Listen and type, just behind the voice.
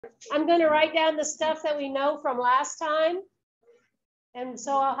I'm going to write down the stuff that we know from last time. And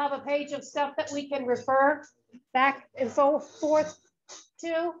so I'll have a page of stuff that we can refer back and forth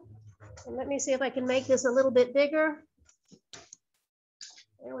to. And let me see if I can make this a little bit bigger.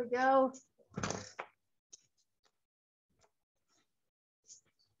 There we go.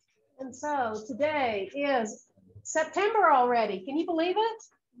 And so today is September already. Can you believe it?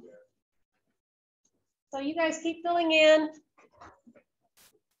 So you guys keep filling in.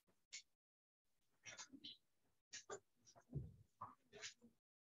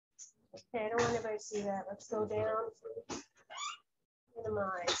 Okay, I don't want anybody to see that. Let's go down.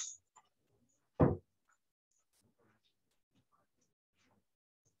 Minimize.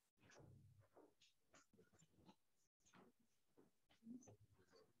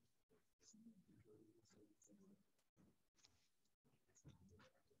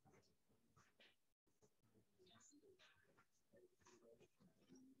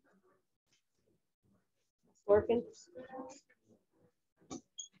 Working.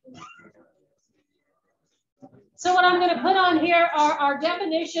 So what I'm going to put on here are our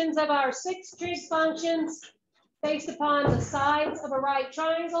definitions of our 6 trig functions based upon the sides of a right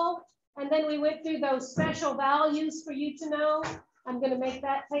triangle. And then we went through those special values for you to know. I'm going to make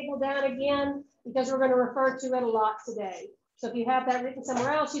that table down again because we're going to refer to it a lot today. So if you have that written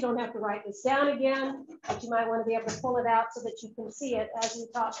somewhere else, you don't have to write this down again, but you might want to be able to pull it out so that you can see it as we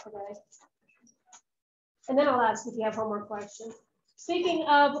talk today. And then I'll ask if you have homework questions. Speaking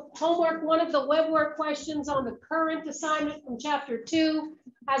of homework, one of the web work questions on the current assignment from chapter 2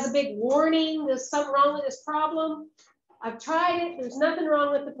 has a big warning. There's something wrong with this problem. I've tried it. There's nothing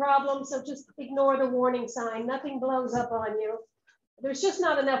wrong with the problem. So just ignore the warning sign. Nothing blows up on you. There's just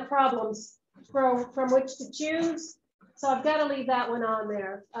not enough problems from which to choose. So I've got to leave that one on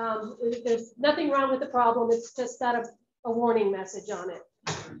there. There's nothing wrong with the problem. It's just got a warning message on it.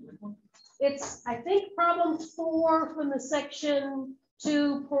 It's, I think, problem 4 from the section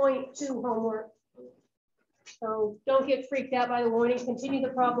 2.2 homework. So don't get freaked out by the warning. Continue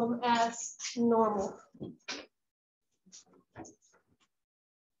the problem as normal.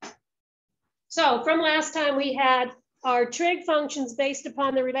 So from last time, we had our trig functions based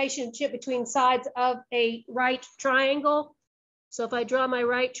upon the relationship between sides of a right triangle. So if I draw my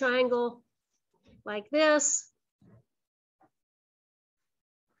right triangle like this,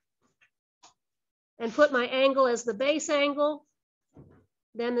 and put my angle as the base angle,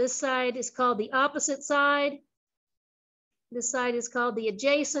 then this side is called the opposite side. This side is called the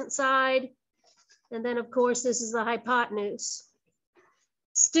adjacent side. And then of course, this is the hypotenuse.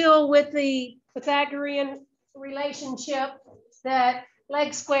 Still with the Pythagorean relationship that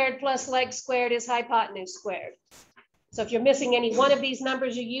leg squared plus leg squared is hypotenuse squared. So if you're missing any one of these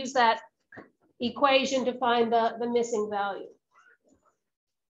numbers, you use that equation to find the missing value.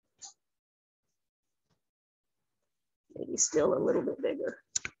 Maybe still a little bit bigger.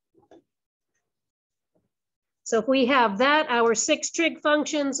 So if we have that, our 6 trig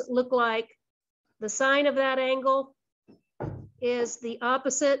functions look like the sine of that angle is the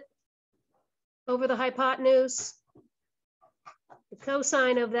opposite over the hypotenuse. The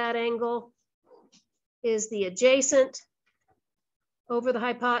cosine of that angle is the adjacent over the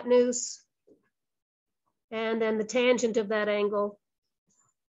hypotenuse. And then the tangent of that angle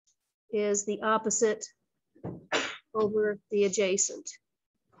is the opposite over the adjacent.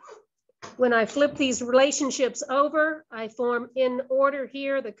 When I flip these relationships over, I form in order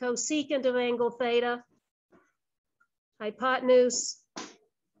here the cosecant of angle theta, hypotenuse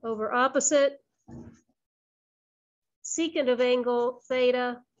over opposite. Secant of angle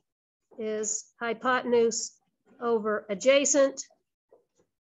theta is hypotenuse over adjacent,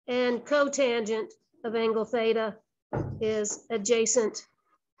 and cotangent of angle theta is adjacent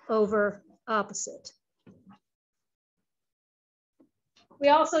over opposite. We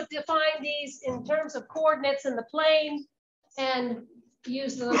also define these in terms of coordinates in the plane and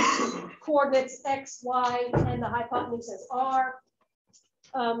use the coordinates x, y, and the hypotenuse as r.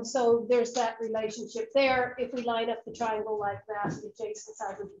 So there's that relationship there. If we line up the triangle like that, the adjacent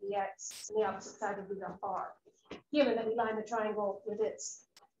side would be the x and the opposite side would be the r, given that we line the triangle with its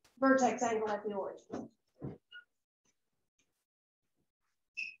vertex angle at the origin.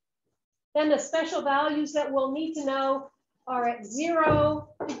 Then the special values that we'll need to know are at 0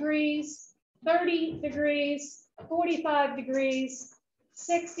 degrees, 30 degrees, 45 degrees,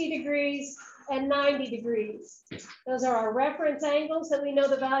 60 degrees, and 90 degrees. Those are our reference angles that we know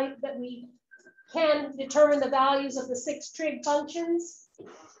the value, that we can determine the values of the 6 trig functions.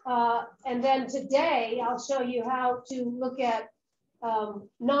 And then today, I'll show you how to look at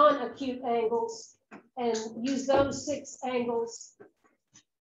non-acute angles and use those 6 angles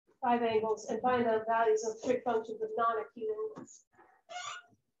angles and find the values of trig functions of non-acute angles.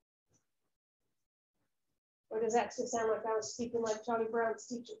 Or does that just sound like I was speaking like Charlie Brown's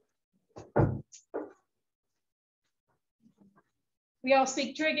teacher? We all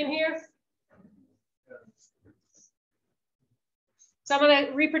speak trig in here? So I'm going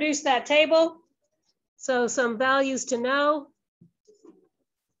to reproduce that table. So some values to know.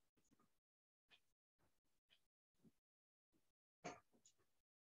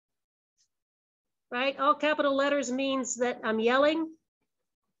 Right, all capital letters means that I'm yelling.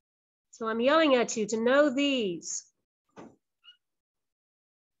 So I'm yelling at you to know these.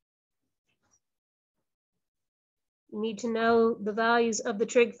 You need to know the values of the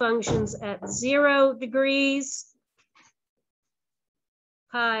trig functions at 0 degrees.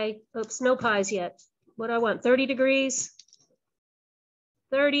 Pi, oops, no pi's yet. What do I want, 30 degrees?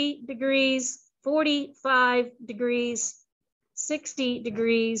 30 degrees, 45 degrees, 60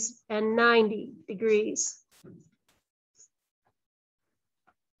 degrees, and 90 degrees.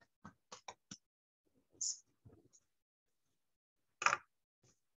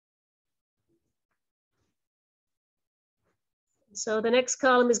 So the next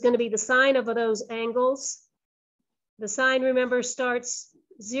column is going to be the sine of those angles. The sine, remember, starts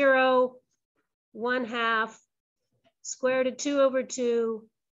 0, 1/2, square root of 2 over 2,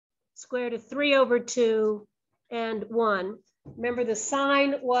 square root of 3 over 2, and 1. Remember, the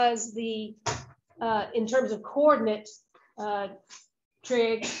sine was the, in terms of coordinate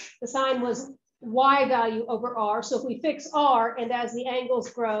trig, the sine was y value over r. So if we fix r, and as the angles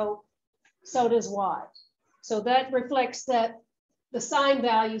grow, so does y. So that reflects that the sine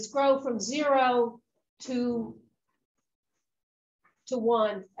values grow from 0 to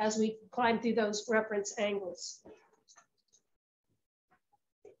 1 as we climb through those reference angles.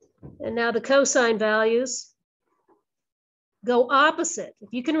 And now the cosine values go opposite. If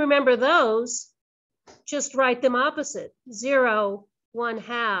you can remember those, just write them opposite. 0,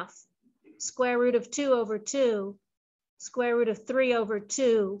 1/2, square root of 2 over 2, square root of 3 over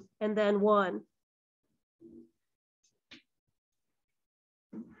 2, and then 1.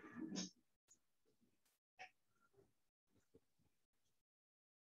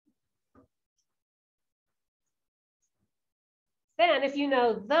 Then if you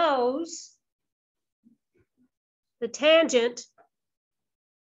know those, the tangent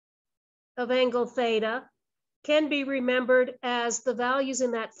of angle theta can be remembered as the values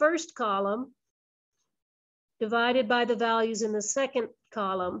in that first column divided by the values in the second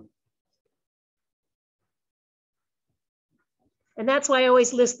column. And that's why I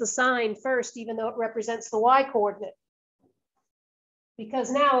always list the sine first, even though it represents the y coordinate. Because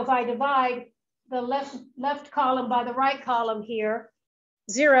now if I divide the left column by the right column here,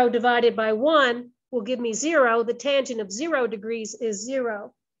 0 divided by 1 will give me 0. The tangent of 0 degrees is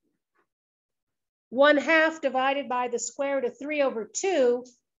 0. 1/2 divided by the square root of 3 over 2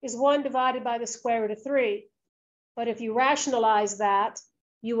 is 1 divided by the square root of 3. But if you rationalize that,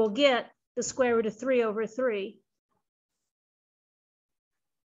 you will get the square root of 3 over 3.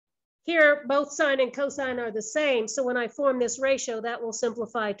 Here, both sine and cosine are the same. So when I form this ratio, that will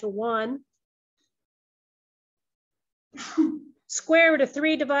simplify to 1. Square root of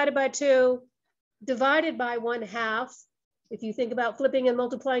 3 divided by 2 divided by 1/2. If you think about flipping and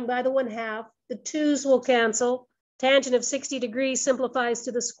multiplying by the 1/2, the 2's will cancel. Tangent of 60 degrees simplifies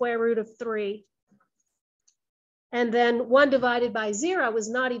to the square root of 3. And then 1 divided by 0 is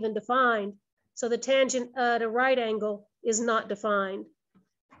not even defined. So the tangent at a right angle is not defined.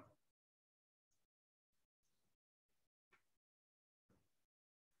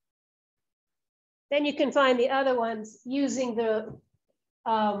 Then you can find the other ones using the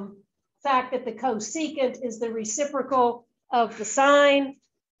fact that the cosecant is the reciprocal of the sine,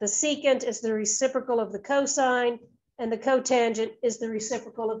 the secant is the reciprocal of the cosine, and the cotangent is the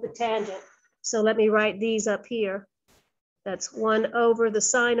reciprocal of the tangent. So let me write these up here. That's 1 over the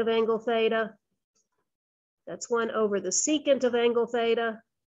sine of angle theta. That's 1 over the secant of angle theta.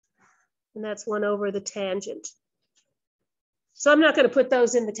 And that's 1 over the tangent. So I'm not going to put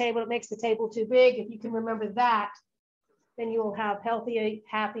those in the table. It makes the table too big. If you can remember that, then you will have healthy,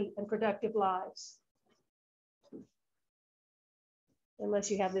 happy, and productive lives. Unless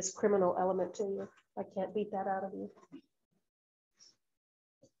you have this criminal element to you. I can't beat that out of you.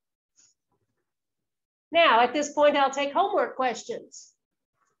 Now, at this point, I'll take homework questions.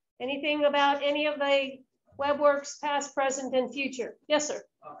 Anything about any of the WebWorks past, present, and future? Yes, sir.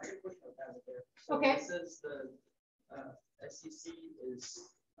 I got a question about it there. So okay. It says the SEC is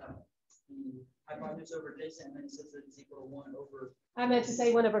the hypotenuse over adjacent, and then it says that it's equal to 1 over. I meant to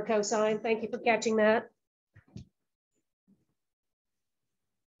say 1 over cosine. Thank you for catching that.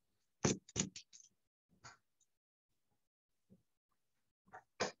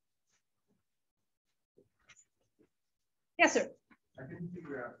 Yes, sir. I couldn't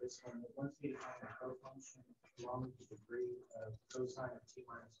figure out this one. It wants me to find a co-function along with the degree of cosine of t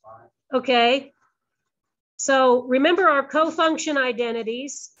minus 5. Okay. So remember our co-function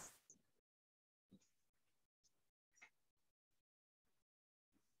identities.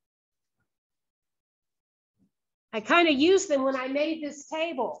 I kind of used them when I made this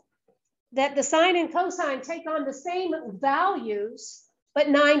table, that the sine and cosine take on the same values, but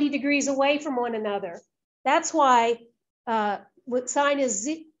 90 degrees away from one another. That's why sine is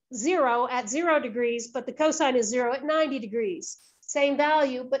 0 at 0 degrees, but the cosine is 0 at 90 degrees. Same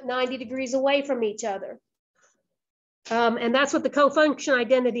value, but 90 degrees away from each other. And that's what the co-function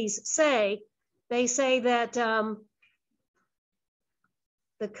identities say. They say that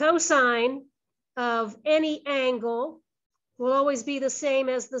the cosine of any angle will always be the same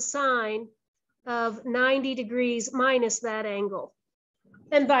as the sine of 90 degrees minus that angle,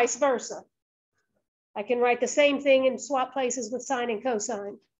 and vice versa. I can write the same thing and swap places with sine and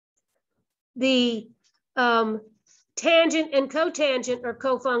cosine. The tangent and cotangent are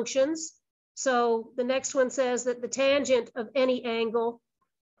co-functions. So the next one says that the tangent of any angle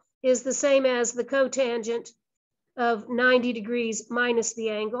is the same as the cotangent of 90 degrees minus the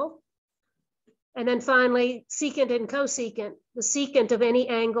angle. And then finally, secant and cosecant. The secant of any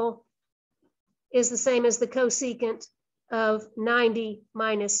angle is the same as the cosecant of 90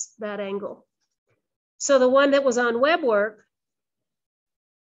 minus that angle. So the one that was on web work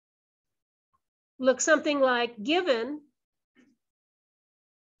looks something like, given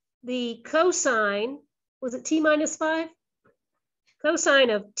the cosine, was it t minus 5? Cosine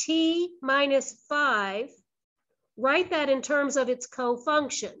of t minus 5, write that in terms of its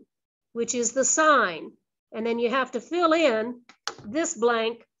co-function, which is the sine. And then you have to fill in this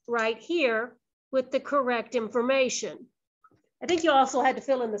blank right here with the correct information. I think you also had to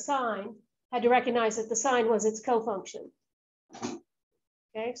fill in the sine, had to recognize that the sine was its co-function.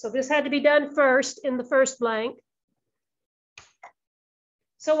 Okay, so this had to be done first in the first blank.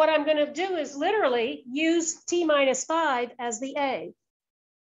 So what I'm going to do is literally use t minus 5 as the a.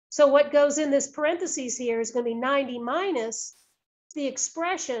 So what goes in this parentheses here is going to be 90 minus the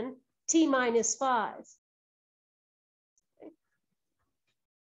expression t minus 5. Okay.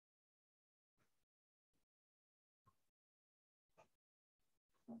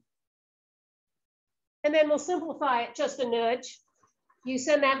 And then we'll simplify it just a nudge. You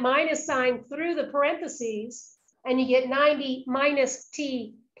send that minus sign through the parentheses, and you get 90 minus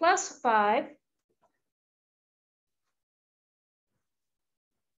t plus 5.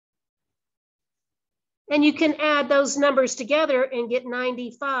 And you can add those numbers together and get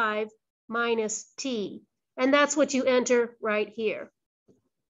 95 minus t. And that's what you enter right here.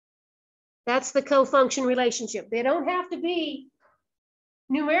 That's the co-function relationship. They don't have to be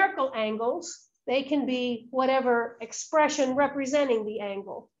numerical angles. They can be whatever expression representing the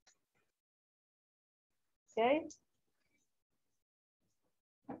angle. Okay.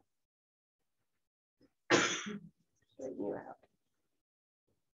 Straighten you out.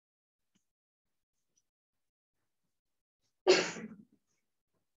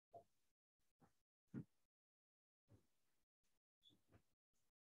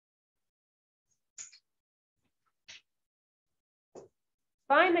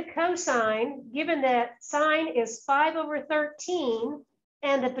 Find the cosine, given that sine is 5/13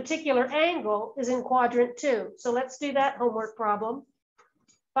 and the particular angle is in quadrant 2. So let's do that homework problem.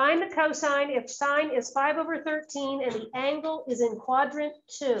 Find the cosine if sine is 5/13 and the angle is in quadrant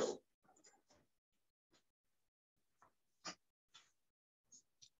 2.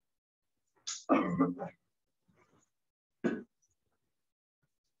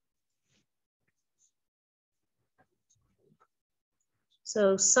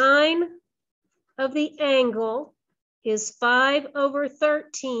 So sine of the angle is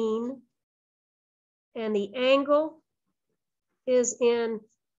 5/13 and the angle is in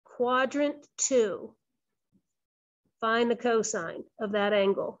quadrant 2. Find the cosine of that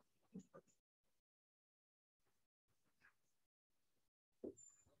angle.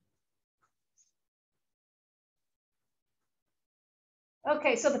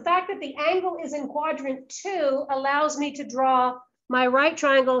 Okay, so the fact that the angle is in quadrant 2 allows me to draw my right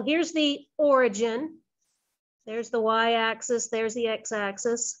triangle. Here's the origin. There's the y-axis, there's the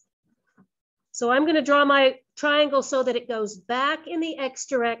x-axis. So I'm going to draw my triangle so that it goes back in the x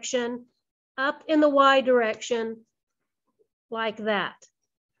direction, up in the y direction, like that.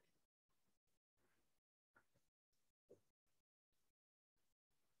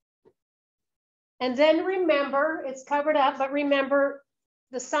 And then remember, it's covered up, but remember,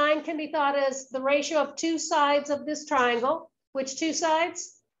 the sine can be thought as the ratio of two sides of this triangle. Which two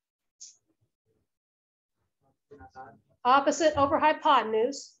sides? opposite over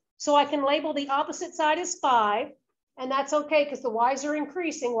hypotenuse. So I can label the opposite side as 5, and that's okay because the y's are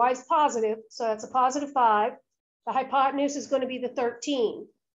increasing, y is positive, so that's a positive 5. The hypotenuse is going to be the 13.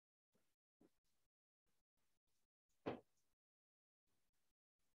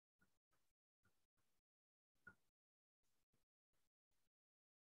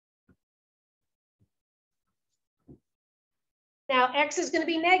 Now, x is going to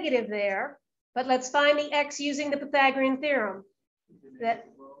be negative there, but let's find the x using the Pythagorean theorem. That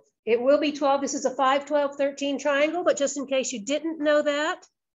it will be 12. This is a 5, 12, 13 triangle, but just in case you didn't know that,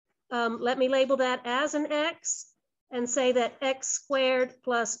 let me label that as an x and say that x squared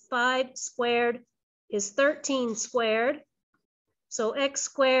plus 5 squared is 13 squared. So x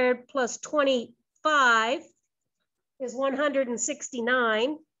squared plus 25 is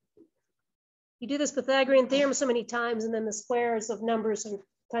 169. You do this Pythagorean theorem so many times, and then the squares of numbers are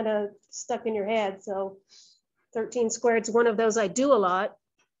kind of stuck in your head. So 13 squared is one of those I do a lot.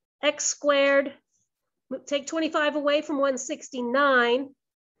 X squared, take 25 away from 169,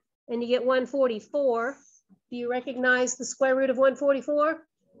 and you get 144. Do you recognize the square root of 144?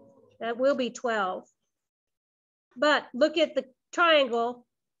 That will be 12. But look at the triangle.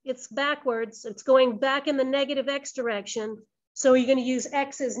 It's backwards. It's going back in the negative x direction. So you're going to use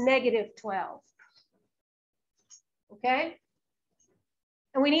x as negative 12. Okay?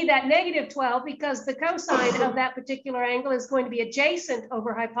 And we need that negative 12 because the cosine of that particular angle is going to be adjacent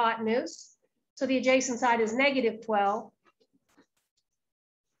over hypotenuse. So the adjacent side is negative 12.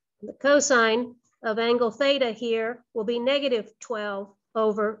 The cosine of angle theta here will be negative 12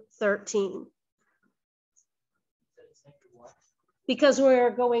 over 13. Because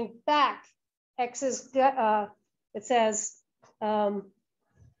we're going back, x is, it says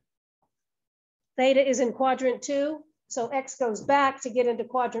theta is in quadrant 2. So x goes back to get into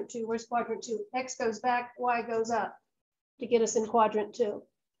quadrant 2. Where's quadrant 2? X goes back, y goes up to get us in quadrant 2.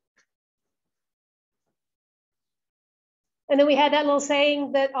 And then we had that little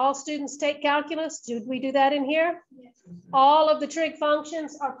saying that all students take calculus. Did we do that in here? Yes. All of the trig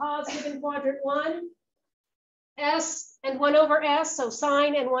functions are positive in quadrant 1. S and 1 over s, so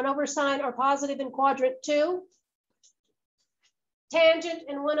sine and 1 over sine are positive in quadrant 2. Tangent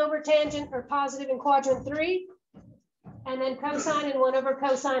and 1 over tangent are positive in quadrant 3. And then cosine and 1 over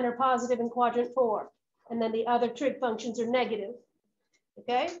cosine are positive in quadrant 4. And then the other trig functions are negative.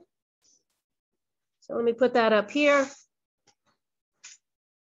 Okay? So let me put that up here.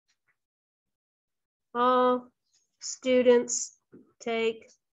 All students take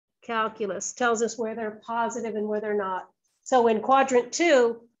calculus. Tells us where they're positive and where they're not. So in quadrant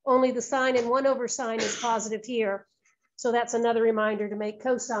 2, only the sine and 1 over sine is positive here. So that's another reminder to make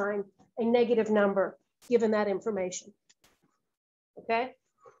cosine a negative number, given that information. Okay?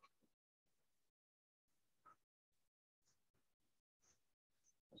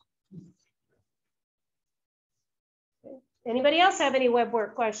 Anybody else have any web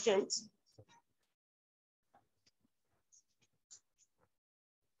work questions?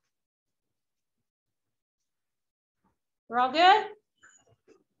 We're all good?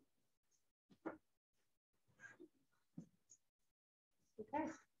 Okay.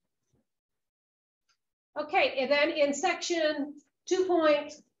 Okay, and then in section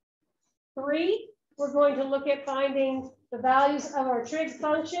 2.3, we're going to look at finding the values of our trig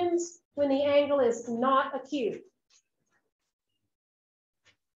functions when the angle is not acute.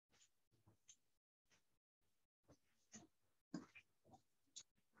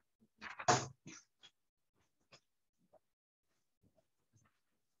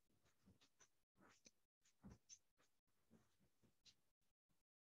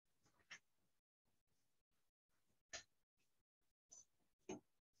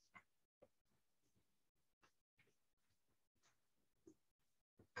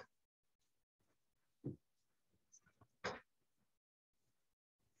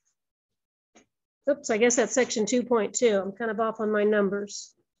 Oops, I guess that's section 2.2. I'm kind of off on my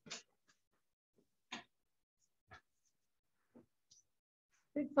numbers.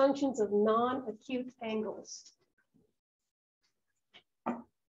 Trig functions of non-acute angles. So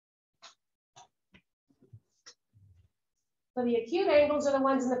the acute angles are the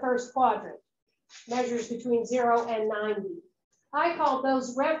ones in the first quadrant, measures between 0 and 90. I call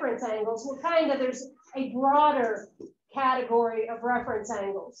those reference angles. Well, kind of, there's a broader category of reference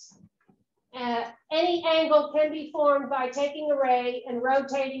angles. Any angle can be formed by taking a ray and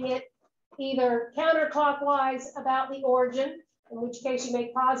rotating it either counterclockwise about the origin, in which case you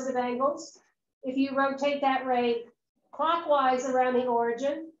make positive angles. If you rotate that ray clockwise around the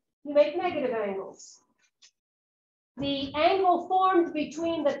origin, you make negative angles. The angle formed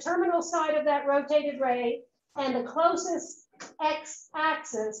between the terminal side of that rotated ray and the closest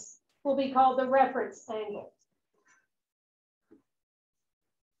x-axis will be called the reference angle.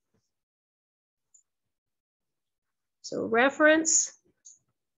 So reference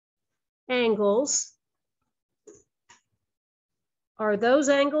angles are those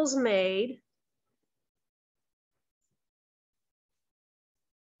angles made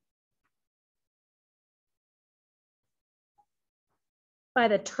by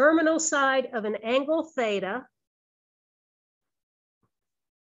the terminal side of an angle theta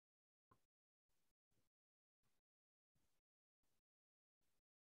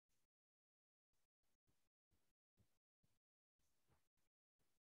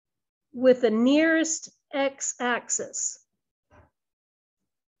with the nearest x-axis,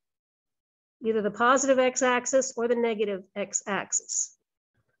 either the positive x-axis or the negative x-axis.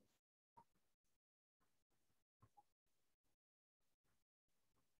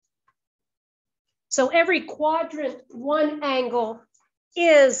 So every quadrant 1 angle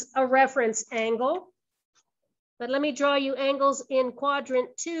is a reference angle. But let me draw you angles in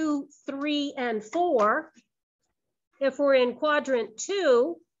quadrant 2, 3, and 4. If we're in quadrant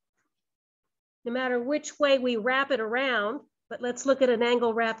 2, no matter which way we wrap it around, but let's look at an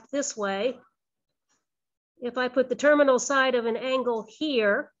angle wrapped this way. If I put the terminal side of an angle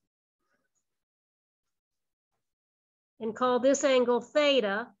here and call this angle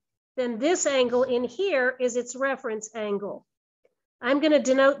theta, then this angle in here is its reference angle. I'm going to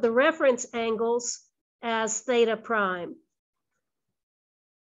denote the reference angles as theta prime.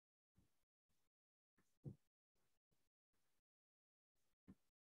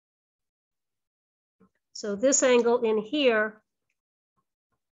 So this angle in here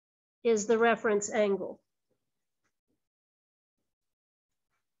is the reference angle.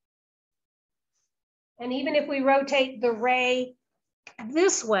 And even if we rotate the ray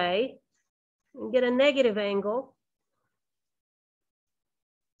this way and get a negative angle,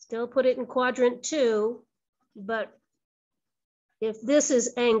 still put it in quadrant 2, but if this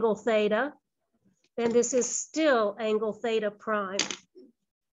is angle theta, then this is still angle theta prime.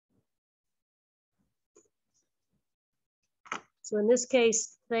 So in this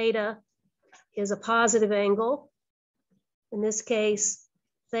case, theta is a positive angle. In this case,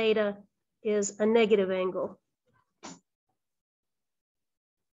 theta is a negative angle.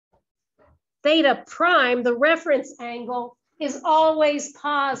 Theta prime, the reference angle, is always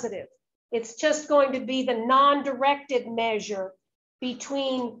positive. It's just going to be the non-directed measure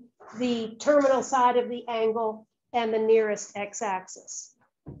between the terminal side of the angle and the nearest x-axis.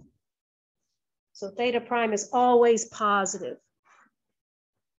 So theta prime is always positive.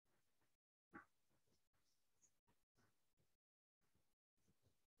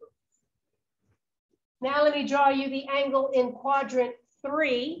 Now let me draw you the angle in quadrant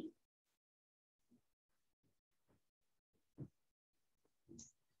 3.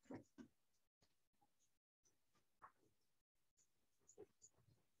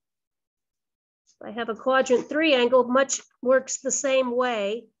 I have a quadrant 3 angle, much works the same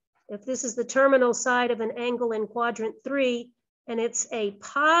way. If this is the terminal side of an angle in quadrant 3 and it's a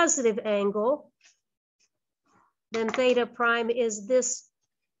positive angle, then theta prime is this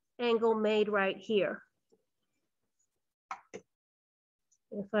angle made right here.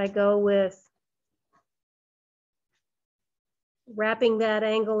 If I go with wrapping that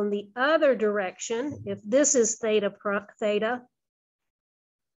angle in the other direction, if this is theta,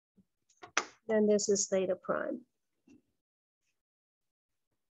 then this is theta prime.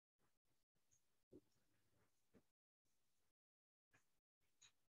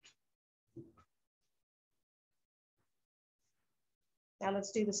 Now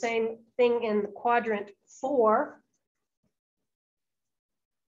let's do the same thing in quadrant 4.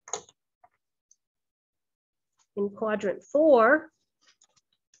 In quadrant 4,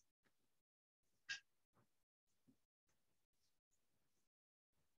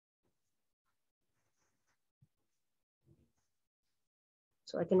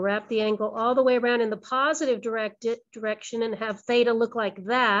 so I can wrap the angle all the way around in the positive direction and have theta look like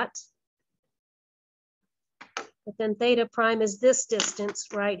that. But then theta prime is this distance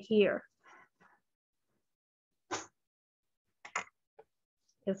right here.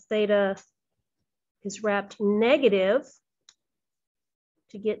 If theta is wrapped negative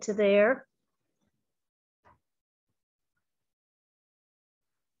to get to there,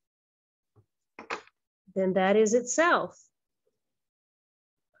 then that is itself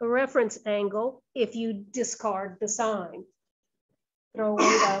a reference angle if you discard the sign. Throw away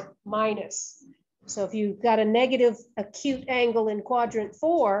the minus. So if you've got a negative acute angle in quadrant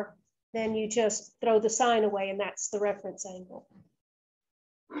 4, then you just throw the sign away and that's the reference angle.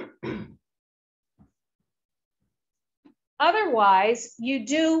 Otherwise, you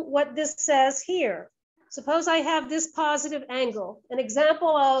do what this says here. Suppose I have this positive angle. An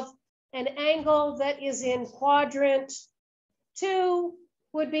example of an angle that is in quadrant 2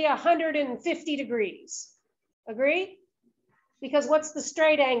 would be 150 degrees. Agree? Because what's the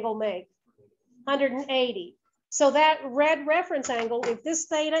straight angle make? 180. So that red reference angle, if this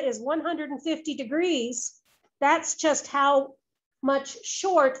theta is 150 degrees, that's just how much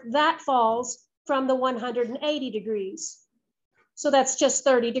short that falls from the 180 degrees. So that's just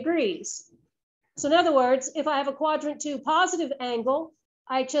 30 degrees. So in other words, if I have a quadrant 2 positive angle,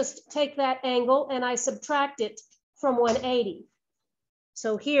 I just take that angle and I subtract it from 180.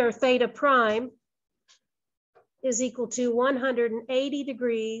 So here theta prime is equal to 180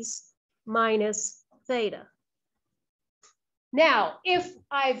 degrees minus theta. Now, if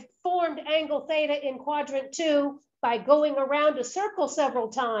I've formed angle theta in quadrant 2 by going around a circle several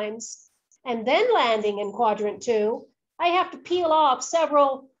times and then landing in quadrant 2, I have to peel off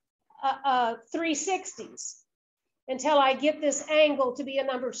several 360s until I get this angle to be a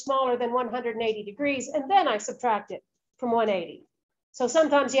number smaller than 180 degrees, and then I subtract it from 180. So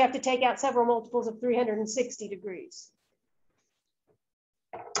sometimes you have to take out several multiples of 360 degrees.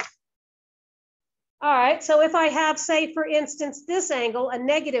 All right, so if I have, say, for instance, this angle, a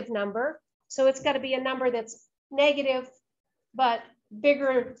negative number, so it's got to be a number that's negative, but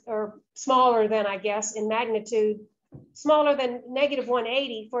bigger or smaller than, I guess, in magnitude, smaller than negative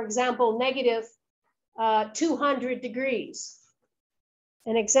 180, for example, negative 200 degrees.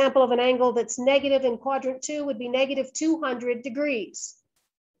 An example of an angle that's negative in quadrant 2 would be negative 200 degrees.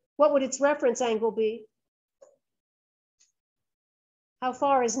 What would its reference angle be? How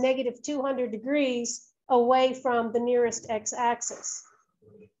far is negative 200 degrees away from the nearest x-axis?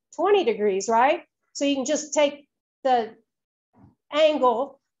 20 degrees, right? So you can just take the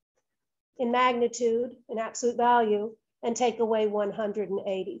angle in magnitude, in absolute value, and take away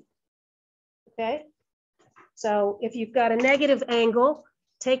 180. Okay? So if you've got a negative angle,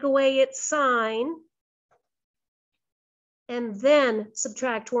 take away its sign, and then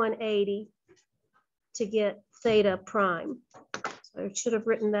subtract 180 to get theta prime. So I should have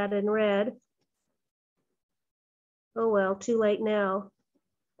written that in red. Oh well, too late now.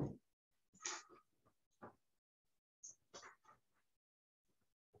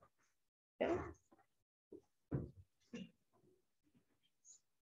 Okay.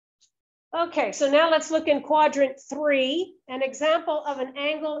 Okay, so now let's look in quadrant 3. An example of an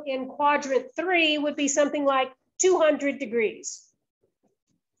angle in quadrant 3 would be something like 200 degrees.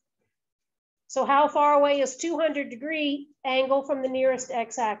 So how far away is 200 degree angle from the nearest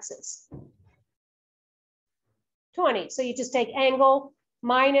x-axis? 20. So you just take angle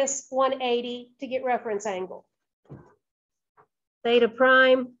minus 180 to get reference angle. Theta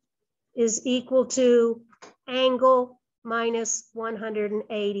prime is equal to angle minus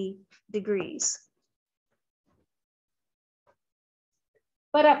 180 degrees.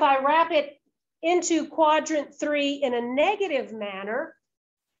 But if I wrap it into quadrant 3 in a negative manner,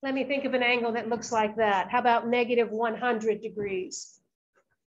 let me think of an angle that looks like that. How about negative 100 degrees?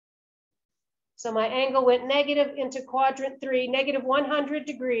 So my angle went negative into quadrant 3, negative 100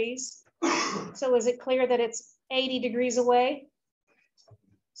 degrees. So is it clear that it's 80 degrees away?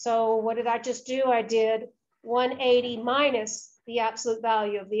 So what did I just do? I did 180 minus the absolute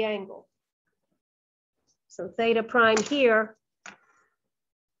value of the angle. So theta prime here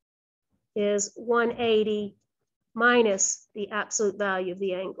is 180 minus the absolute value of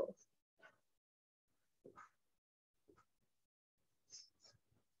the angle.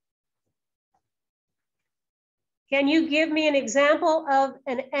 Can you give me an example of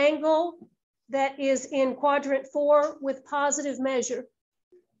an angle that is in quadrant 4 with positive measure?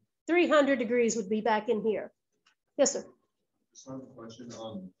 300 degrees would be back in here. Yes, sir. Just one question.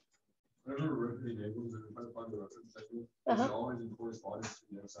 Whenever we're rotating angles, if I find the reference angle, is it always in correspondence to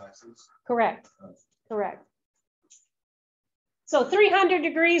the x-axis? Correct. Correct. So 300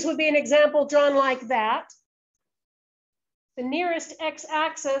 degrees would be an example drawn like that. The nearest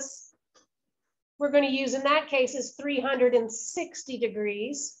x-axis we're going to use in that case is 360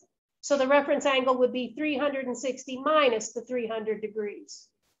 degrees. So the reference angle would be 360 minus the 300 degrees.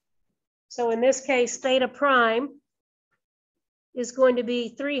 So in this case, theta prime is going to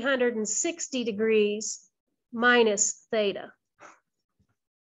be 360 degrees minus theta.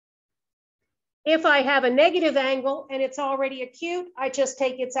 If I have a negative angle and it's already acute, I just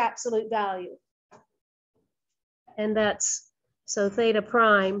take its absolute value. And that's, so theta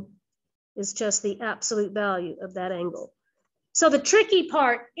prime is just the absolute value of that angle. So the tricky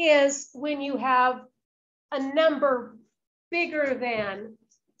part is when you have a number bigger than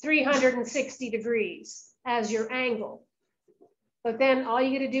 360 degrees as your angle. But then all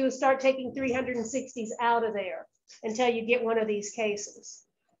you got to do is start taking 360s out of there until you get one of these cases.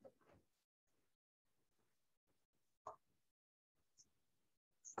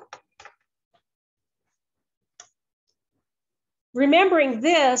 Remembering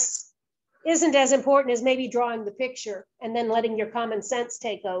this isn't as important as maybe drawing the picture and then letting your common sense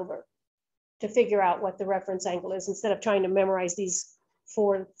take over to figure out what the reference angle is instead of trying to memorize these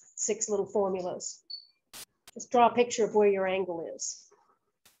 4, 6 little formulas. Just draw a picture of where your angle is.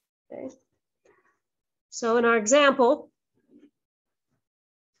 Okay. So in our example,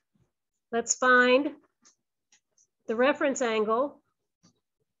 let's find the reference angle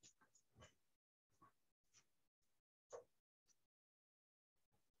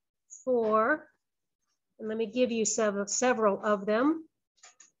for, and let me give you several of them.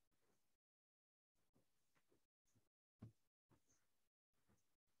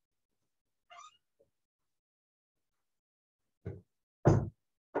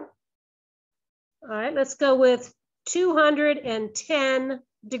 All right, let's go with 210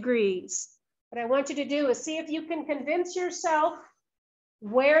 degrees. What I want you to do is see if you can convince yourself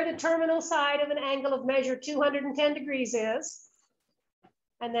where the terminal side of an angle of measure 210 degrees is.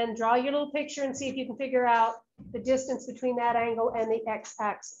 And then draw your little picture and see if you can figure out the distance between that angle and the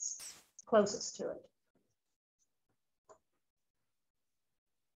x-axis closest to it.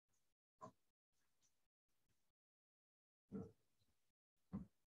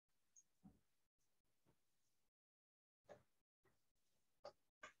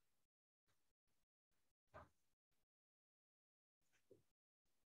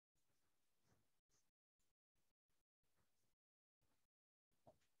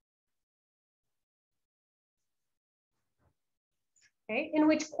 Okay, in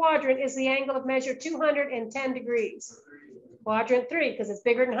which quadrant is the angle of measure 210 degrees? Quadrant 3, because it's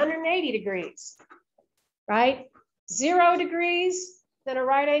bigger than 180 degrees, right? 0 degrees, then a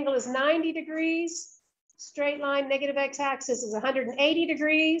right angle is 90 degrees. Straight line, negative x-axis is 180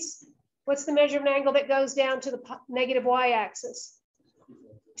 degrees. What's the measure of an angle that goes down to the negative y-axis?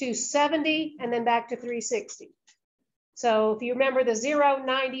 270, and then back to 360. So if you remember the 0,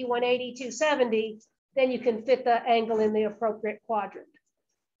 90, 180, 270, then you can fit the angle in the appropriate quadrant.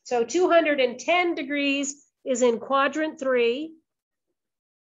 So 210 degrees is in quadrant 3.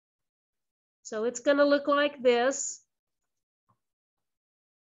 So it's going to look like this.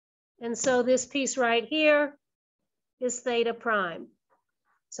 And so this piece right here is theta prime.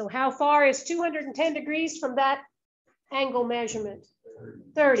 So how far is 210 degrees from that angle measurement?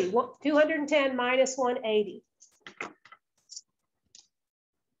 30. 210 minus 180.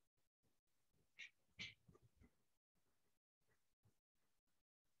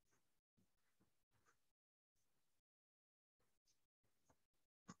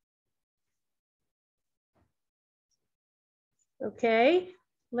 Okay,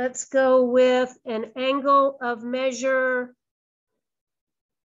 let's go with an angle of measure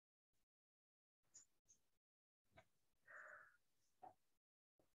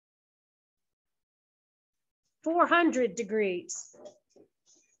 400 degrees.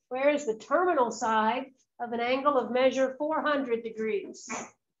 Where is the terminal side of an angle of measure 400 degrees?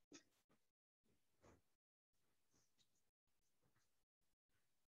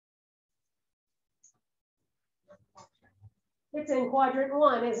 It's in quadrant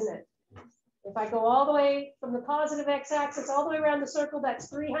 1, isn't it? If I go all the way from the positive x-axis all the way around the circle, that's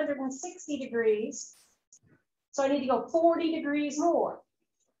 360 degrees. So I need to go 40 degrees more.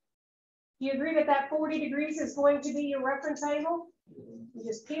 Do you agree that that 40 degrees is going to be your reference angle? You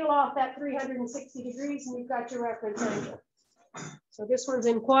just peel off that 360 degrees and you've got your reference angle. So this one's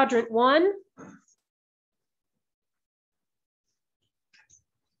in quadrant 1.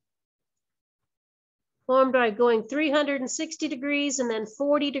 Formed by going 360 degrees and then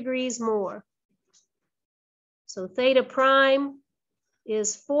 40 degrees more. So theta prime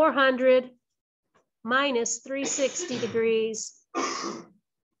is 400 minus 360 degrees.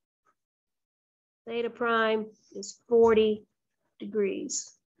 Theta prime is 40 degrees.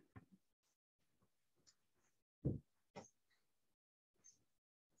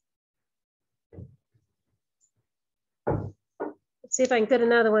 Let's see if I can fit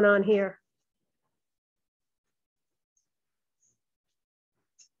another one on here.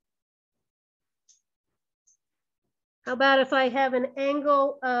 How about if I have an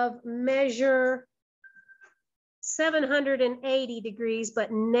angle of measure 780 degrees,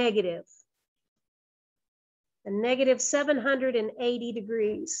 but negative? A negative 780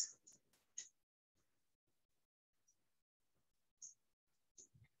 degrees.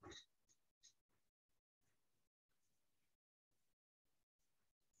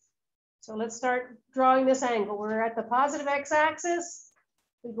 So let's start drawing this angle. We're at the positive x-axis.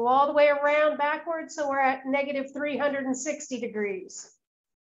 We go all the way around backwards, so we're at negative 360 degrees.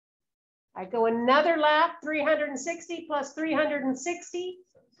 I go another lap, 360 plus 360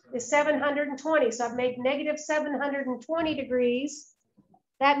 is 720. So I've made negative 720 degrees.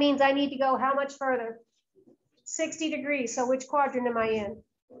 That means I need to go how much further? 60 degrees. So which quadrant am I in?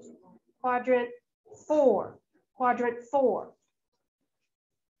 Quadrant 4. Quadrant 4.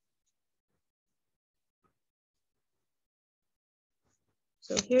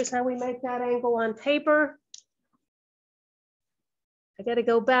 So here's how we make that angle on paper. I got to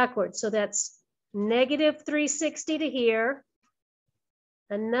go backwards. So that's negative 360 to here.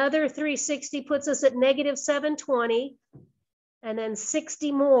 Another 360 puts us at negative 720. And then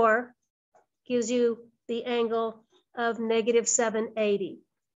 60 more gives you the angle of negative 780.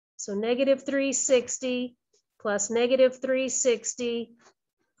 So negative 360 plus negative 360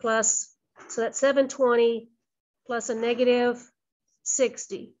 plus, so that's 720 plus a negative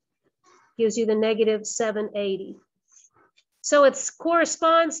 60 gives you the negative 780. So it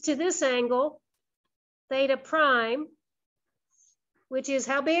corresponds to this angle, theta prime, which is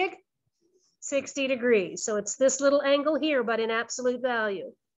how big? 60 degrees. So it's this little angle here, but in absolute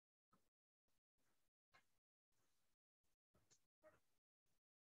value.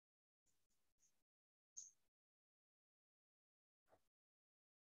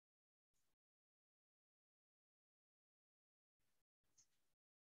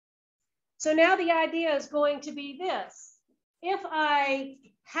 So now the idea is going to be this. If I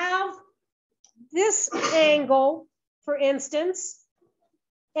have this angle, for instance,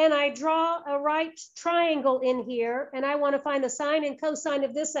 and I draw a right triangle in here, and I want to find the sine and cosine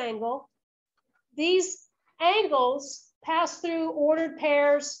of this angle, these angles pass through ordered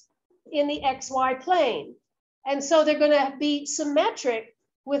pairs in the XY plane. And so they're going to be symmetric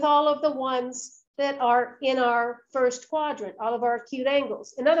with all of the ones that are in our first quadrant, all of our acute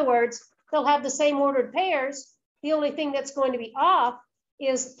angles. In other words, they'll have the same ordered pairs. The only thing that's going to be off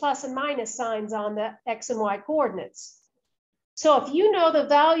is plus and minus signs on the X and Y coordinates. So if you know the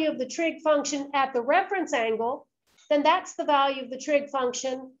value of the trig function at the reference angle, then that's the value of the trig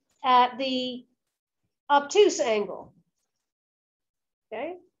function at the obtuse angle.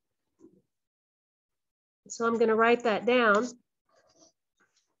 Okay. So I'm going to write that down.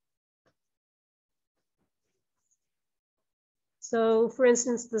 So for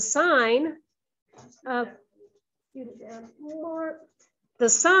instance, the sine of, the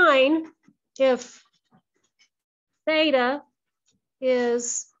sine, if theta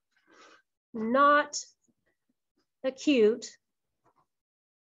is not acute,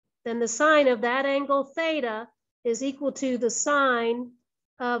 then the sine of that angle theta is equal to the sine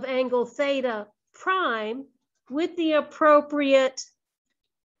of angle theta prime with the appropriate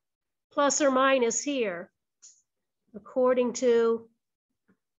plus or minus here, according to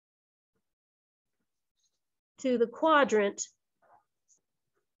the quadrant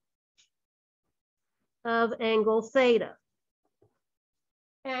of angle theta.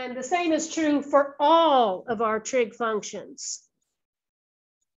 And the same is true for all of our trig functions.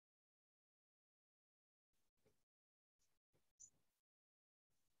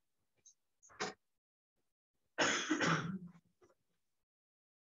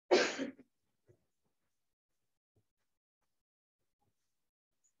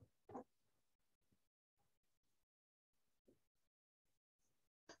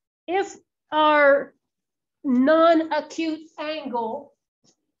 If our non-acute angle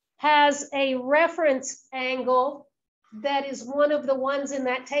has a reference angle that is one of the ones in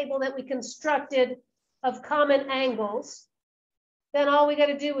that table that we constructed of common angles, then all we got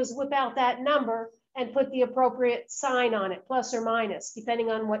to do is whip out that number and put the appropriate sign on it, plus or minus, depending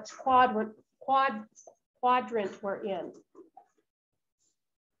on what quadrant we're in.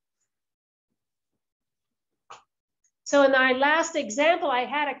 So in our last example, I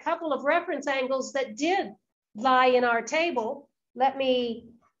had a couple of reference angles that did lie in our table. Let me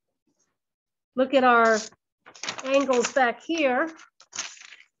look at our angles back here.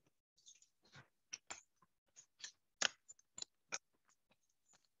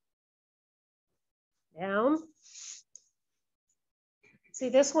 Down. See,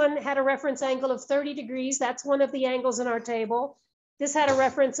 this one had a reference angle of 30 degrees. That's one of the angles in our table. This had a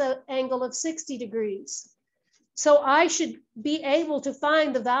reference angle of 60 degrees. So I should be able to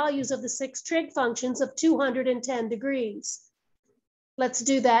find the values of the 6 trig functions of 210 degrees. Let's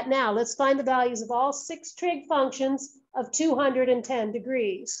do that now. Let's find the values of all 6 trig functions of 210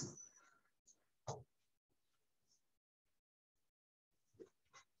 degrees.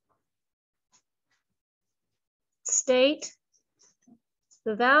 State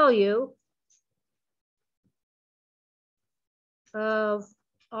the value of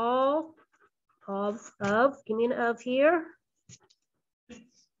all give me an of here,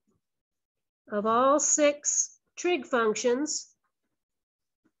 of all 6 trig functions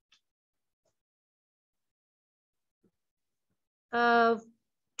of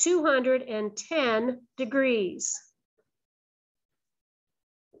 210 degrees.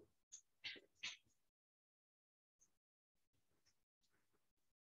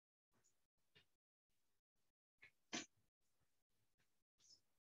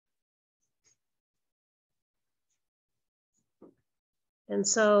 And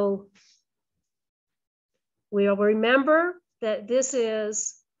so we'll remember that this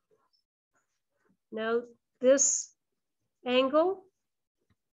is, now this angle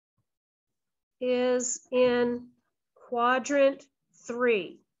is in quadrant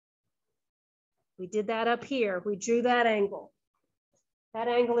 3. We did that up here. We drew that angle. That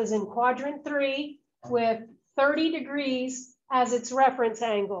angle is in quadrant 3 with 30 degrees as its reference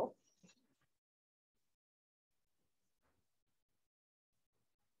angle.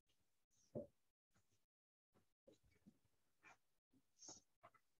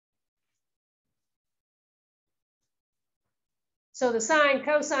 So the sine,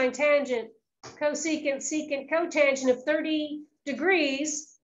 cosine, tangent, cosecant, secant, cotangent of 30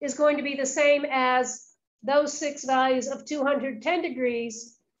 degrees is going to be the same as those 6 values of 210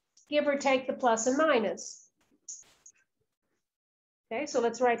 degrees, give or take the plus and minus. Okay, so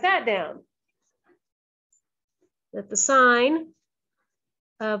let's write that down. That the sine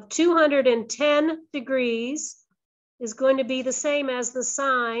of 210 degrees is going to be the same as the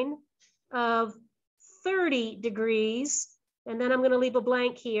sine of 30 degrees. And then I'm going to leave a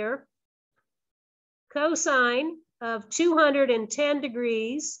blank here. Cosine of 210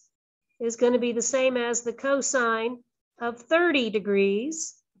 degrees is going to be the same as the cosine of 30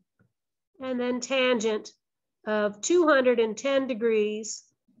 degrees. And then tangent of 210 degrees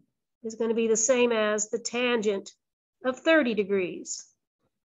is going to be the same as the tangent of 30 degrees.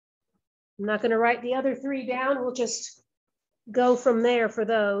 I'm not going to write the other 3 down. We'll just go from there for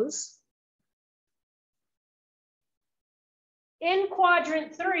those. In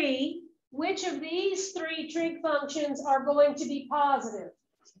quadrant 3, which of these 3 trig functions are going to be positive?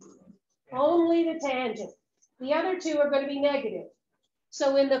 Only the tangent. The other 2 are going to be negative.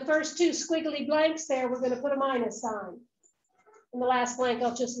 So in the first 2 squiggly blanks there, we're going to put a minus sign. In the last blank,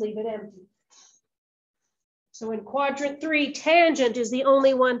 I'll just leave it empty. So in quadrant 3, tangent is the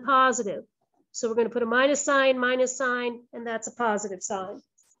only one positive. So we're going to put a minus sign, and that's a positive sign. If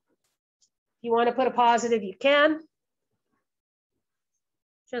you want to put a positive, you can.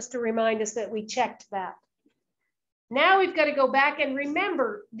 Just to remind us that we checked that. Now we've got to go back and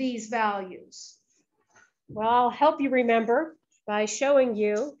remember these values. Well, I'll help you remember by showing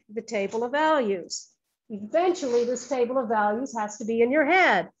you the table of values. Eventually, this table of values has to be in your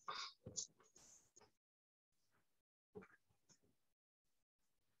head.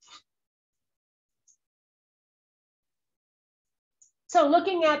 So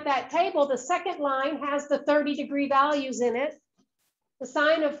looking at that table, the second line has the 30-degree values in it. The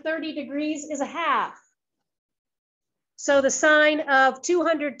sine of 30 degrees is a half. So the sine of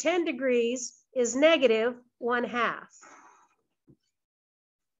 210 degrees is negative 1/2.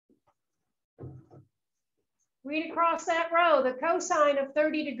 Read across that row. The cosine of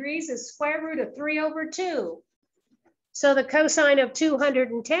 30 degrees is square root of 3/2. So the cosine of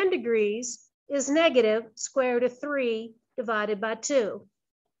 210 degrees is negative square root of 3 divided by 2.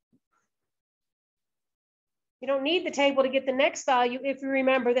 You don't need the table to get the next value if you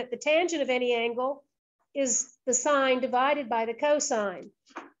remember that the tangent of any angle is the sine divided by the cosine.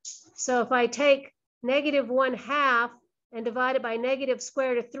 So if I take negative 1/2 and divide it by negative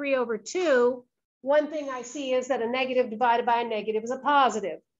square root of 3/2, one thing I see is that a negative divided by a negative is a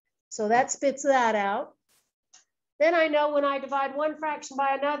positive. So that spits that out. Then I know when I divide one fraction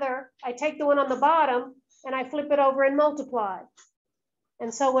by another, I take the one on the bottom and I flip it over and multiply.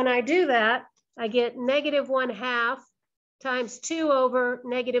 And so when I do that, I get negative 1/2 times 2 over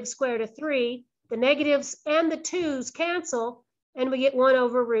negative square root of 3. The negatives and the 2's cancel, and we get 1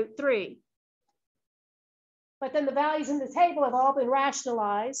 over root 3. But then the values in the table have all been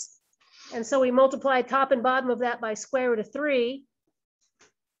rationalized. And so we multiply top and bottom of that by square root of 3.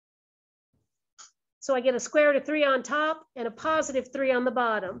 So I get a square root of 3 on top and a positive 3 on the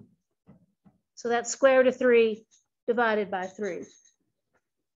bottom. So that's square root of 3 divided by 3.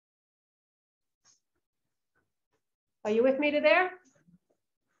 Are you with me to there?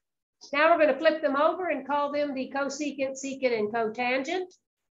 Now we're going to flip them over and call them the cosecant, secant, and cotangent.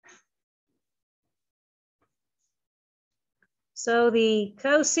 So the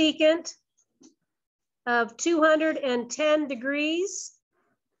cosecant of 210 degrees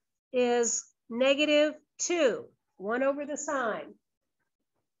is -2, 1 over the sine.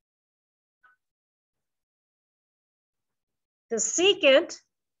 The secant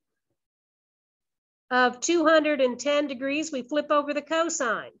of 210 degrees, we flip over the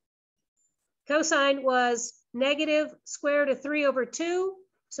cosine. Cosine was negative square root of 3 over 2.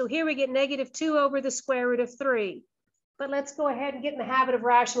 So here we get -2 over the square root of 3. But let's go ahead and get in the habit of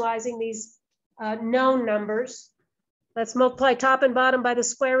rationalizing these known numbers. Let's multiply top and bottom by the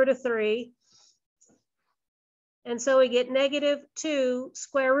square root of 3. And so we get -2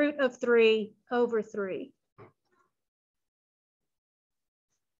 square root of 3 over 3.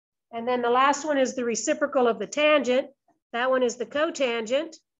 And then the last one is the reciprocal of the tangent. That one is the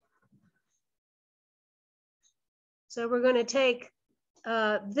cotangent. So we're going to take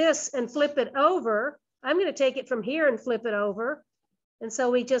this and flip it over. I'm going to take it from here and flip it over. And so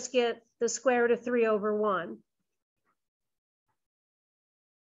we just get the square root of 3 over 1.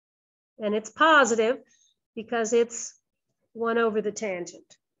 And it's positive because it's 1 over the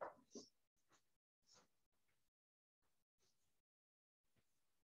tangent.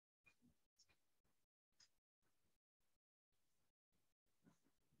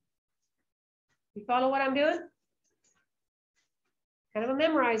 You follow what I'm doing? Kind of a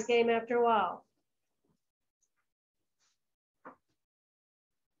memorized game after a while.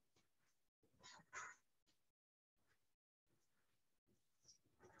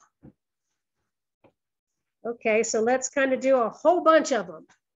 Okay, so let's kind of do a whole bunch of them.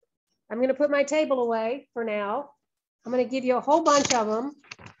 I'm going to put my table away for now. I'm going to give you a whole bunch of them,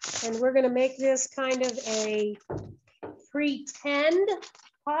 and we're going to make this kind of a pretend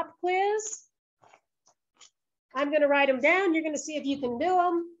pop quiz. I'm going to write them down. You're going to see if you can do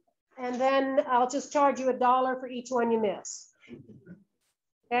them, and then I'll just charge you $1 for each one you miss.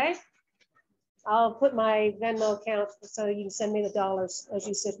 Okay? I'll put my Venmo account so you can send me the dollars as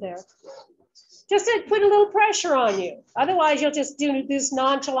you sit there. Just to put a little pressure on you. Otherwise, you'll just do this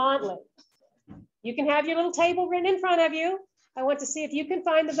nonchalantly. You can have your little table written in front of you. I want to see if you can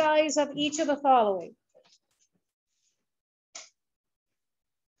find the values of each of the following.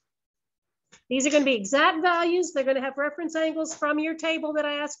 These are going to be exact values. They're going to have reference angles from your table that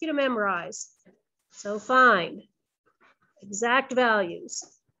I ask you to memorize. So find exact values.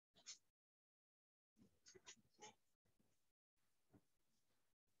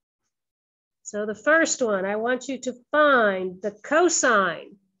 So the first one, I want you to find the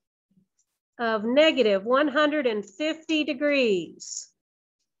cosine of -150 degrees.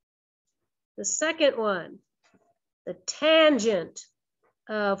 The second one, the tangent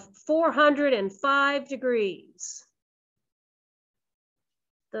of 405 degrees.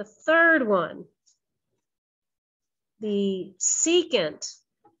 The third one, the secant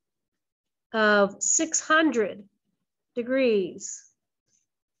of 600 degrees.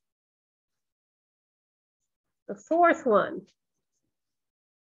 The fourth one,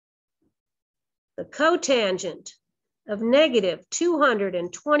 the cotangent of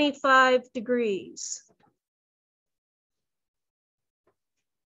 -225 degrees.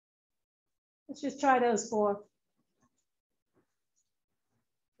 Let's just try those 4.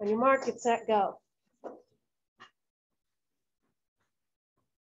 On your mark, get set, go.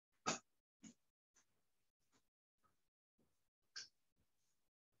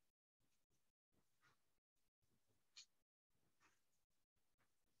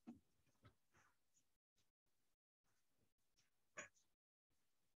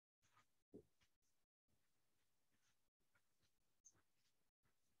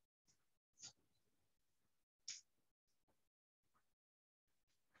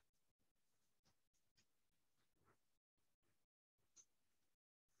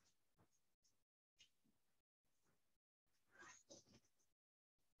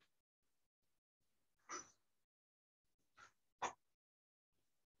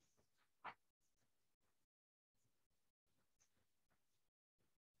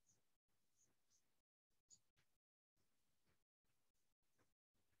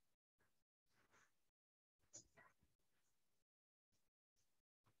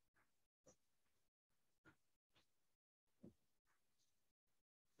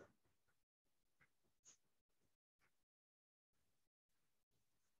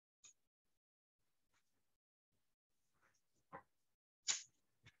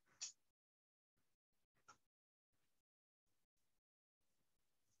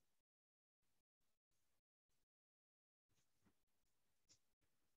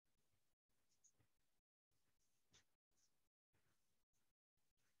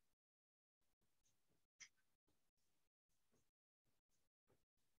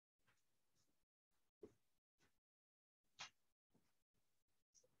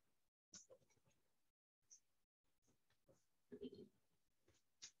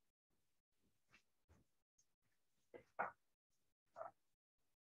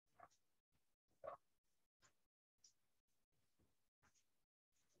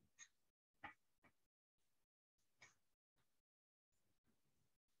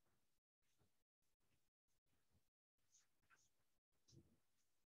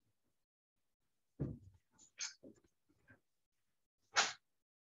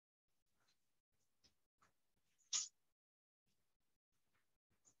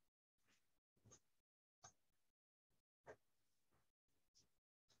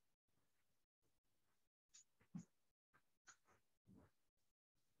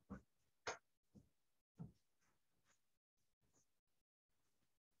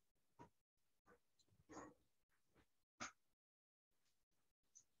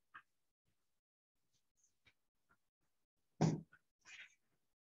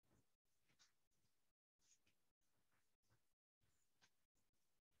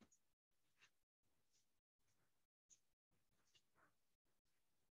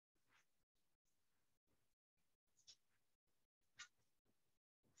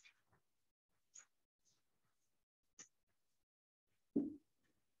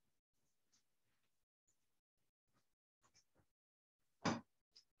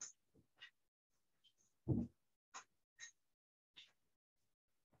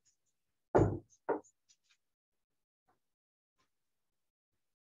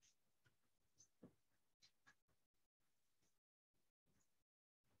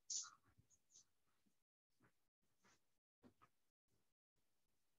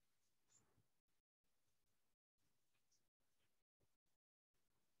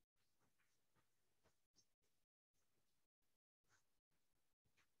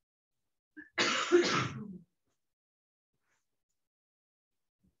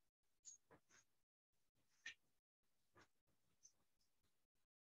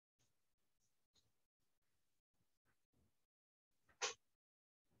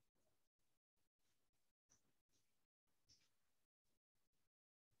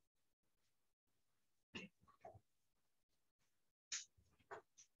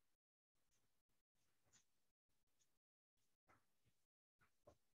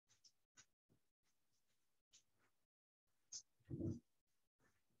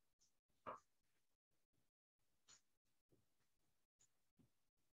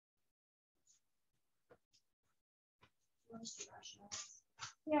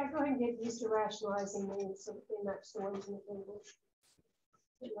 Yeah, go ahead and get used to rationalizing these so that they match the ones in the table.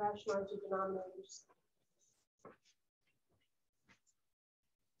 Rationalize your denominators.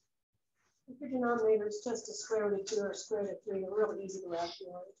 If your denominator is just a square root of 2 or a square root of 3, they're really easy to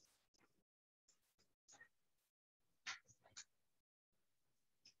rationalize.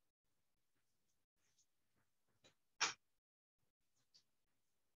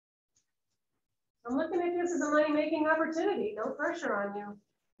 I'm looking at this as a money-making opportunity. No pressure on you.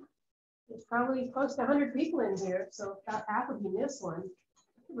 There's probably close to 100 people in here, so about half of you missed one.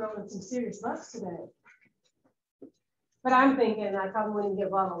 You're rolling some serious bucks today. But I'm thinking I probably wouldn't get a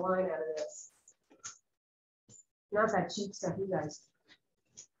bottom line out of this. Not that cheap stuff you guys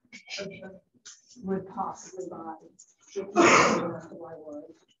would possibly buy. If you enough to buy one.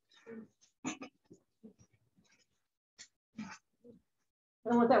 I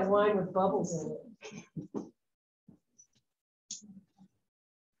don't want that wine with bubbles in it.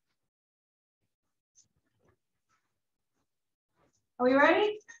 Are we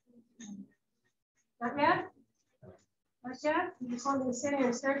ready? Not yet? Not yet? You just want me to sit here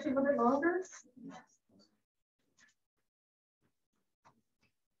and stare at you a little bit longer?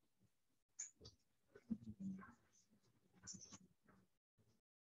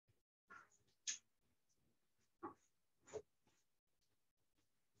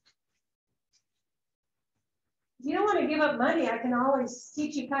 If you don't want to give up money, I can always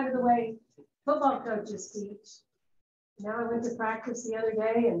teach you kind of the way football coaches teach. Now I went to practice the other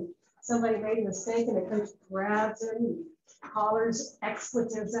day and somebody made a mistake and the coach grabs him and hollers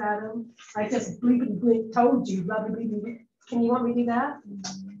expletives at him. I just bleepity bleep told you, blah, blah, blah, blah. Can you want me to do that?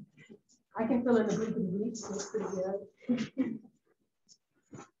 I can fill in the bleepity bleeps, it's pretty good.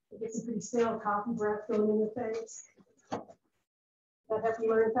 It gets a pretty stale coffee breath going in your face. That help you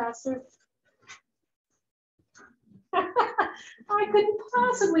learn faster? I couldn't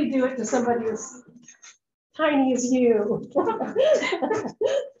possibly do it to somebody as tiny as you.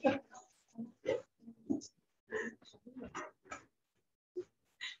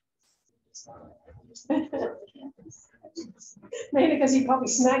 Maybe because you probably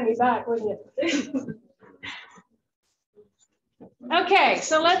smacked me back, wouldn't you? Okay,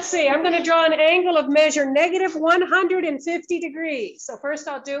 so let's see. I'm going to draw an angle of measure negative 150 degrees. So first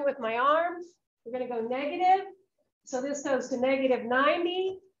I'll do it with my arm. We're going to go negative. So this goes to negative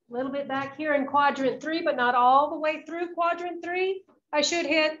 90, a little bit back here in quadrant 3, but not all the way through quadrant 3. I should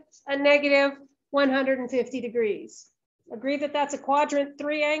hit a negative 150 degrees. Agree that that's a quadrant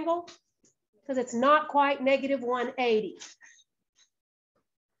 3 angle? Because it's not quite negative 180.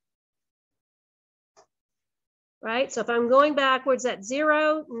 Right, so if I'm going backwards at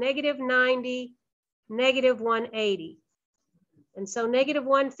 0, negative 90, negative 180. And so negative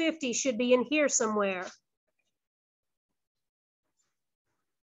 150 should be in here somewhere.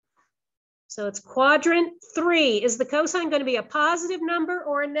 So it's quadrant 3. Is the cosine going to be a positive number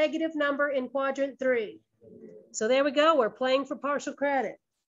or a negative number in quadrant 3? So there we go. We're playing for partial credit.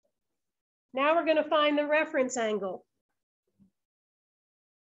 Now we're going to find the reference angle.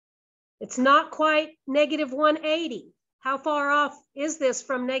 It's not quite negative 180. How far off is this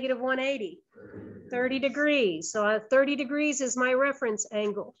from negative 180? 30 degrees. So 30 degrees is my reference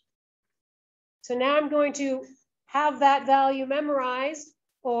angle. So now I'm going to have that value memorized.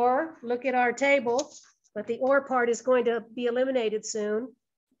 Or look at our table, but the or part is going to be eliminated soon.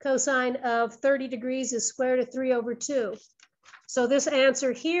 Cosine of 30 degrees is square root of 3 over 2. So this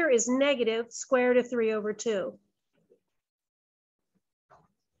answer here is negative square root of 3 over 2. How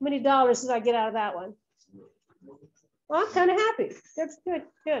many dollars did I get out of that one? Well, I'm kind of happy. That's good,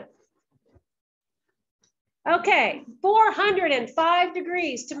 good. Okay, 405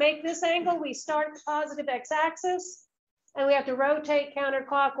 degrees. To make this angle, we start at the positive x-axis. And we have to rotate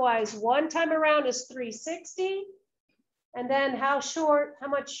counterclockwise. One time around is 360. And then how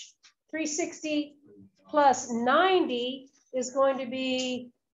much 360 plus 90 is going to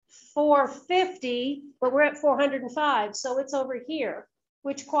be 450, but we're at 405. So it's over here.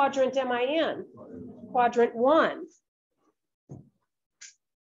 Which quadrant am I in? Quadrant 1.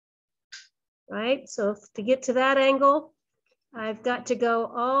 Right, so to get to that angle, I've got to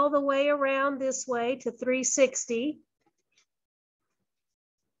go all the way around this way to 360.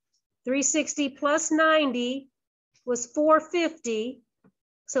 360 plus 90 was 450.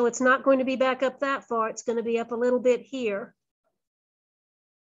 So it's not going to be back up that far. It's going to be up a little bit here.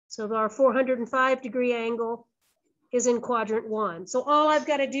 So our 405 degree angle is in quadrant 1. So all I've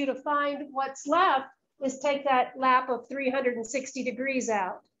got to do to find what's left is take that lap of 360 degrees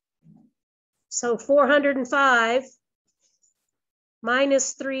out. So 405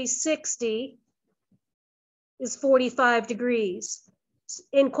 minus 360 is 45 degrees.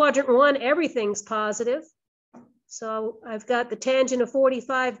 In quadrant 1, everything's positive. So I've got the tangent of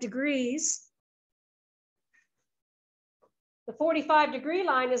 45 degrees. The 45-degree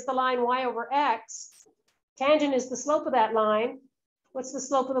line is the line y over x. Tangent is the slope of that line. What's the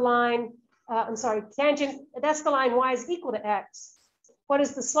slope of the line? I'm sorry, tangent, that's the line y is equal to x. What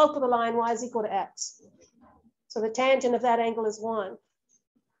is the slope of the line y is equal to x? So the tangent of that angle is 1.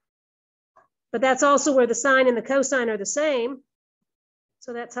 But that's also where the sine and the cosine are the same.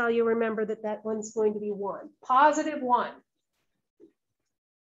 So that's how you remember that that one's going to be 1. Positive 1.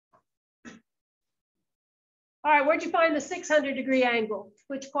 All right, where'd you find the 600-degree angle?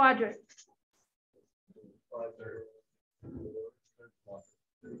 Which quadrant?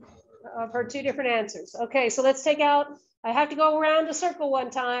 I've heard two different answers. Okay, so let's take out, I have to go around a circle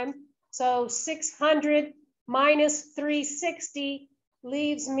one time. So 600 minus 360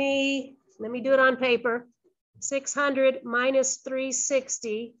 leaves me, let me do it on paper. 600 minus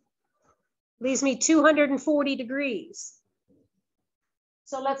 360 leaves me 240 degrees.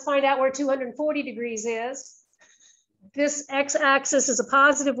 So let's find out where 240 degrees is. This x-axis is a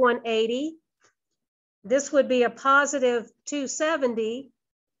positive 180. This would be a positive 270.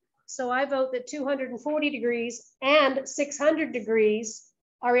 So I vote that 240 degrees and 600 degrees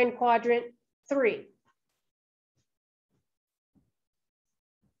are in quadrant 3.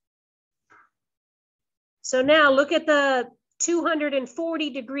 So now look at the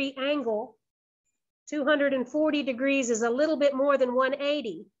 240-degree angle. 240 degrees is a little bit more than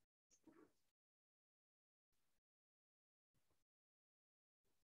 180.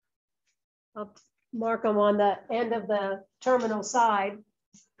 I'll mark them on the end of the terminal side.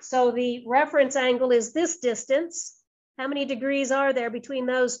 So the reference angle is this distance. How many degrees are there between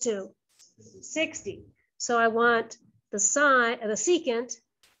those two? 60. So I want the sine, the secant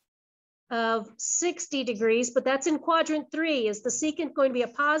of 60 degrees, but that's in quadrant 3. Is the secant going to be a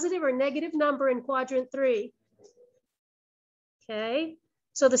positive or negative number in quadrant 3? Okay,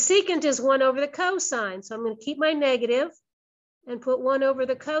 so the secant is 1 over the cosine. So I'm going to keep my negative and put 1 over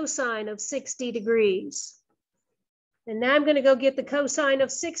the cosine of 60 degrees. And now I'm going to go get the cosine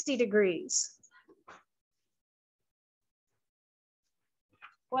of 60 degrees.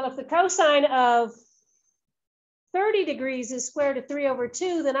 Well, if the cosine of 30 degrees is square root of 3 over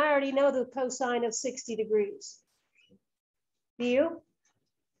 2, then I already know the cosine of 60 degrees. Do you?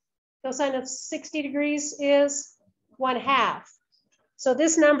 Cosine of 60 degrees is 1/2. So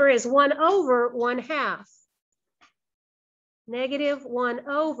this number is 1 over 1/2. Negative 1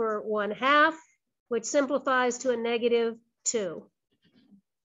 over 1/2, which simplifies to a negative 2.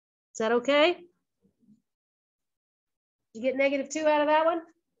 Is that okay? Did you get negative 2 out of that one?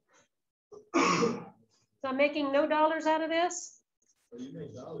 So I'm making no dollars out of this? Well, you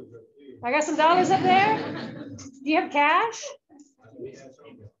make dollars up here. I got some dollars up there? Do you have cash?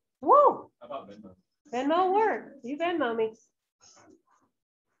 Whoa. How about Venmo? Venmo work. You Venmo me.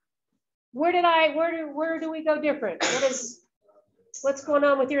 Where do we go different? What's going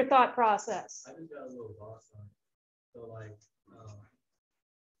on with your thought process? I just got a little lost on it. So like,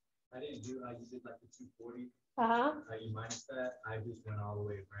 I didn't do how you did like the 240. Uh-huh. How you minus that? I just went all the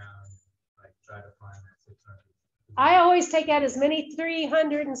way around and like try to find that 600. I always take out as many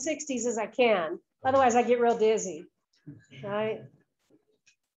 360s as I can. Otherwise I get real dizzy, right?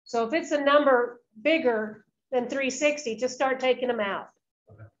 So if it's a number bigger than 360, just start taking them out.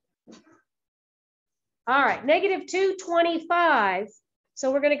 Okay. All right, negative 225.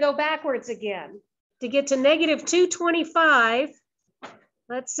 So we're going to go backwards again. To get to negative 225,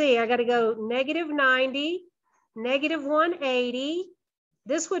 let's see, I got to go negative 90, negative 180.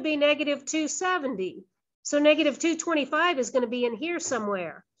 This would be negative 270. So negative 225 is going to be in here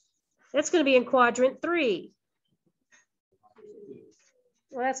somewhere. That's going to be in quadrant 3.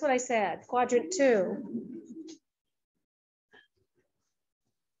 Well, that's what I said, quadrant 2.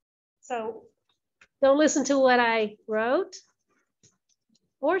 So don't listen to what I wrote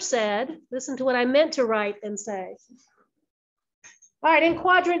or said. Listen to what I meant to write and say. All right, in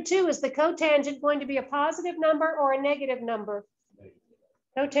quadrant 2, is the cotangent going to be a positive number or a negative number?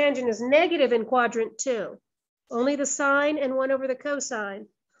 Cotangent is negative in quadrant 2. Only the sine and 1 over the cosine.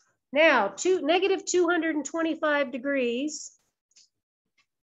 Now, negative 225 degrees.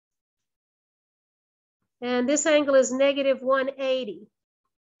 And this angle is negative 180.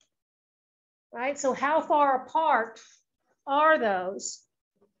 Right, so how far apart are those?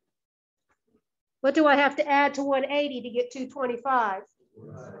 What do I have to add to 180 to get 225?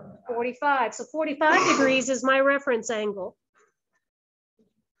 45. So 45 degrees is my reference angle.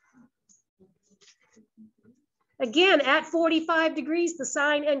 Again, at 45 degrees, the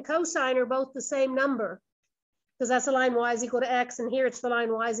sine and cosine are both the same number. because that's the line y is equal to x, and here it's the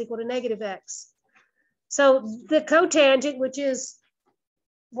line y is equal to negative x. So the cotangent, which is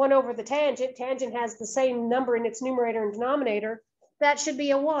 1 over the tangent, tangent has the same number in its numerator and denominator, that should be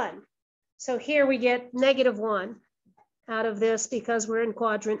a 1. So here we get -1 out of this because we're in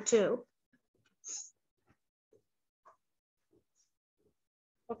quadrant 2.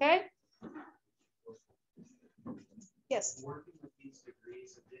 Okay? Yes. Working with these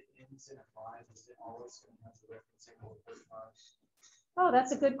degrees, if it ends in a 5, is it always going to have the reference angle of 45? Oh,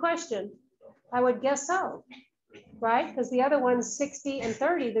 that's a good question. I would guess so, right? Because the other one's 60 and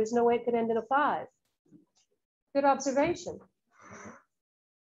 30. There's no way it could end in a 5. Good observation.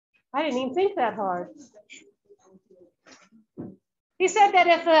 I didn't even think that hard. He said that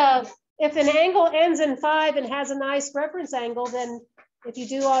if an angle ends in 5 and has a nice reference angle, then if you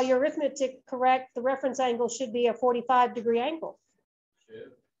do all your arithmetic correct, the reference angle should be a 45-degree angle. Yeah.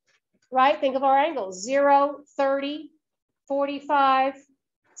 Right? Think of our angles: 0, 30, 45,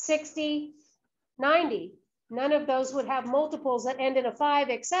 60, 90. None of those would have multiples that end in a 5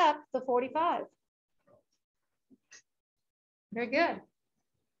 except the 45. Very good.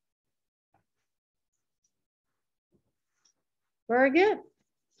 Very good.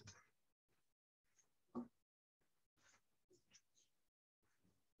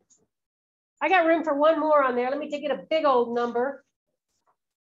 I got room for one more on there. Let me take it a big old number.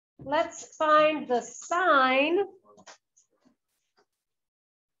 Let's find the sine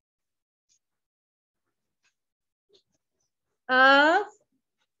of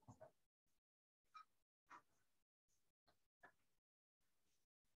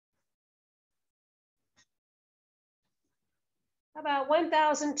about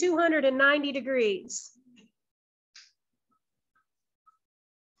 1,290 degrees.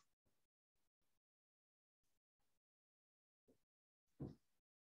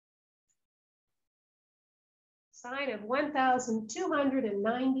 Sine of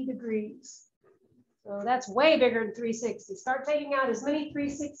 1,290 degrees. So that's way bigger than 360. Start taking out as many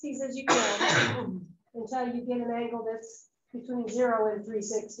 360s as you can until you get an angle that's between 0 and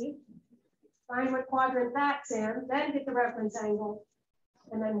 360. Find what quadrant that's in, then get the reference angle,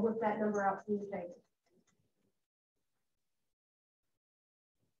 and then whip that number out from the table.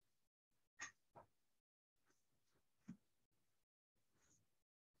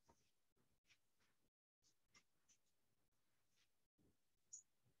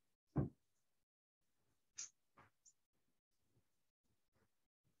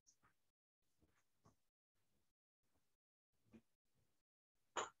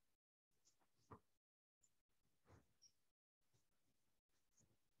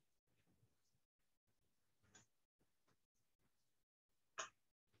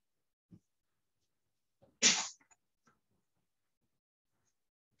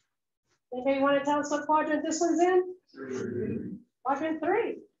 Anybody want to tell us what quadrant this one's in? 3. Quadrant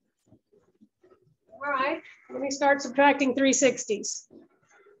 3. All right, let me start subtracting 360s.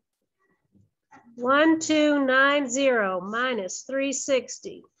 1290 minus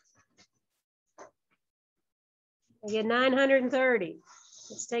 360. I get 930.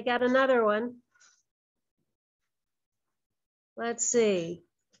 Let's take out another one. Let's see.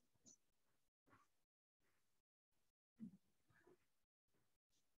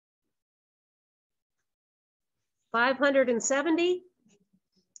 $570.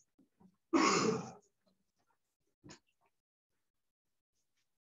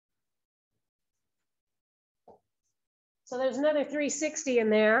 So there's another 360 in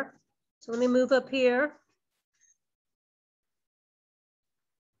there. So let me move up here.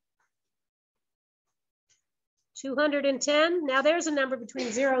 $210. Now there's a number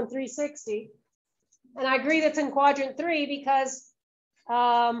between 0 and 360. And I agree that's in quadrant 3 because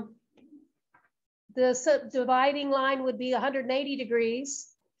the dividing line would be 180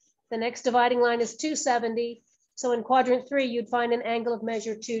 degrees. The next dividing line is 270. So in quadrant 3, you'd find an angle of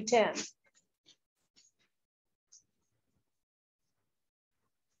measure 210.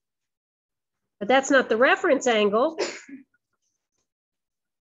 But that's not the reference angle.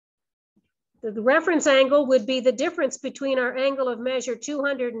 The reference angle would be the difference between our angle of measure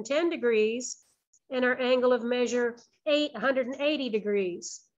 210 degrees and our angle of measure 180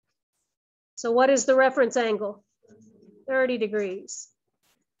 degrees. So what is the reference angle? 30 degrees.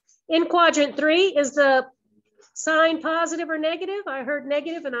 In quadrant 3, is the sign positive or negative? I heard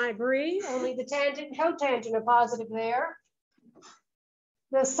negative and I agree. Only the tangent and cotangent are positive there.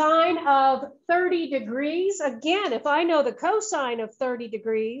 The sine of 30 degrees, again, if I know the cosine of 30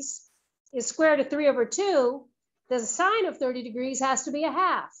 degrees is square root of 3 over 2, the sine of 30 degrees has to be a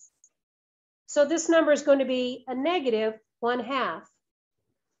half. So this number is going to be a negative 1/2.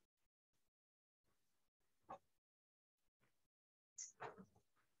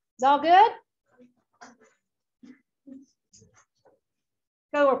 Is all good?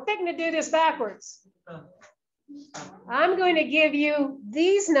 So we're fixing to do this backwards. I'm going to give you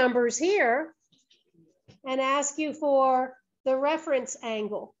these numbers here and ask you for the reference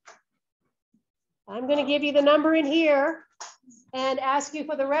angle. I'm going to give you the number in here and ask you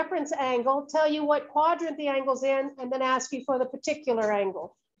for the reference angle, tell you what quadrant the angle's in, and then ask you for the particular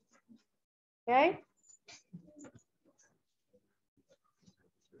angle. Okay?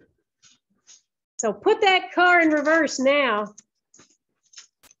 So put that car in reverse now.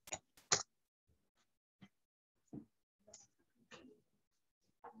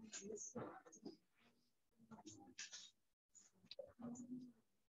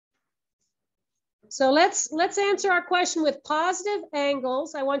 So let's answer our question with positive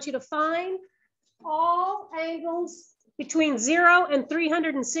angles. I want you to find all angles between 0 and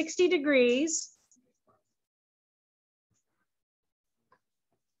 360 degrees.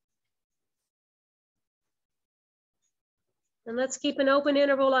 And let's keep an open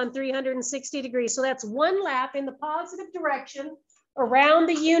interval on 360 degrees. So that's one lap in the positive direction around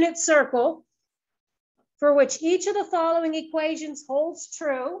the unit circle, for which each of the following equations holds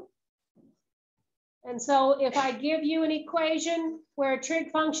true. And so if I give you an equation where a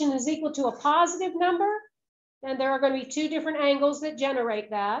trig function is equal to a positive number, then there are going to be two different angles that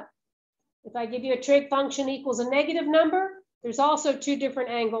generate that. If I give you a trig function equals a negative number, there's also two different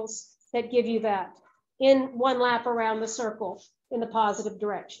angles that give you that in one lap around the circle in the positive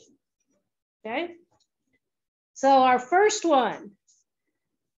direction. Okay? So our first one.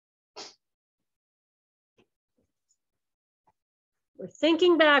 We're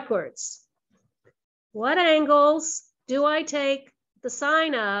thinking backwards. What angles do I take the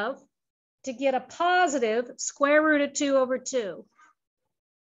sine of to get a positive square root of 2 over 2?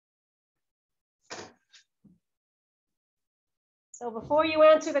 So before you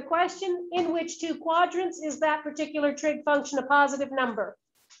answer the question, in which two quadrants is that particular trig function a positive number?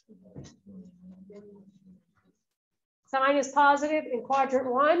 Sine is positive in quadrant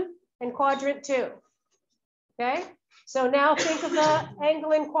 1 and quadrant 2. Okay, so now think of the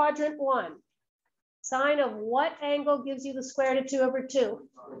angle in quadrant 1. Sine of what angle gives you the square root of 2 over 2?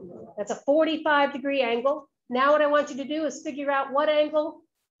 That's a 45-degree angle. Now what I want you to do is figure out what angle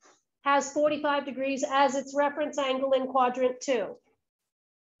has 45 degrees as its reference angle in quadrant 2.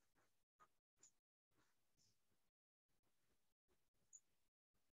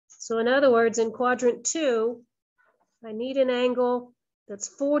 So in other words, in quadrant 2, I need an angle that's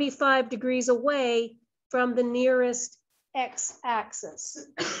 45 degrees away from the nearest x-axis.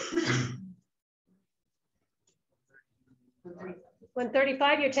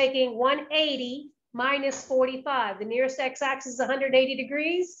 135, you're taking 180 minus 45. The nearest x-axis is 180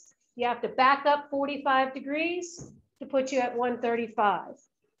 degrees. You have to back up 45 degrees to put you at 135.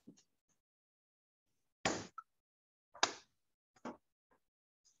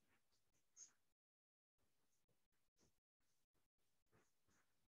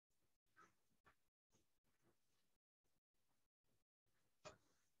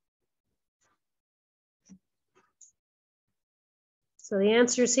 So the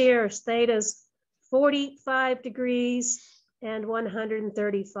answers here are theta's 45 degrees and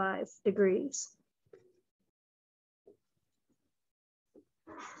 135 degrees.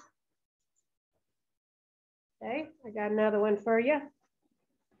 Okay, I got another one for you.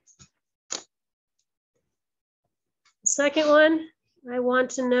 Second one, I want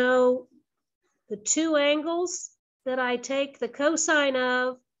to know the two angles that I take the cosine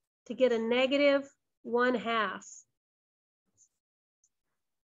of to get a negative 1/2.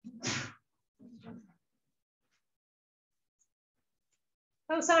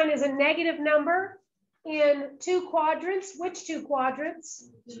 Cosine is a negative number in two quadrants. Which two quadrants?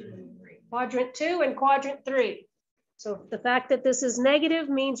 Quadrant 2 and quadrant 3. So the fact that this is negative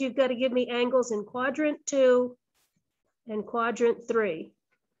means you've got to give me angles in quadrant 2 and quadrant 3.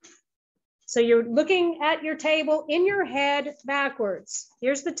 So you're looking at your table in your head backwards.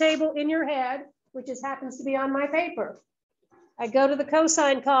 Here's the table in your head, which happens to be on my paper. I go to the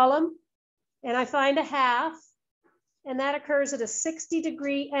cosine column and I find a 1/2, and that occurs at a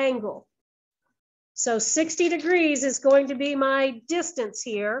 60-degree angle. So 60 degrees is going to be my distance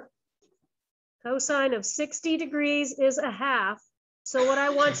here. Cosine of 60 degrees is a 1/2. So what I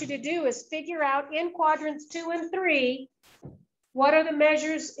want you to do is figure out in quadrants 2 and 3, what are the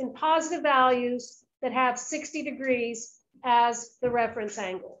measures in positive values that have 60 degrees as the reference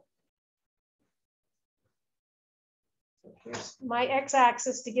angle. Here's my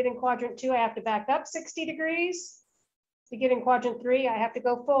x-axis. To get in quadrant 2, I have to back up 60 degrees. To get in quadrant 3, I have to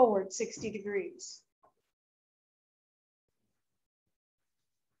go forward 60 degrees.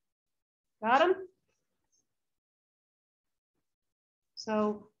 Got them?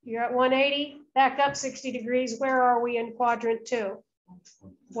 So you're at 180, back up 60 degrees. Where are we in quadrant 2?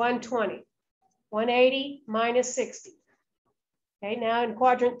 120. 180 minus 60. Okay, now in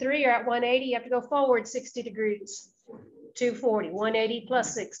quadrant 3, you're at 180. You have to go forward 60 degrees. 240, 180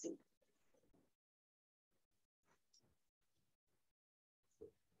 plus 60.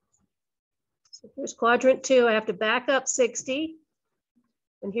 So here's quadrant 2. I have to back up 60.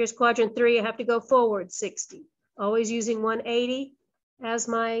 And here's quadrant 3. I have to go forward 60. Always using 180 as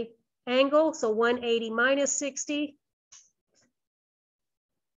my angle. So 180 minus 60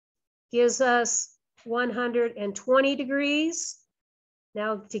 gives us 120 degrees.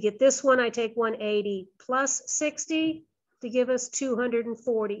 Now to get this one, I take 180 plus 60 to give us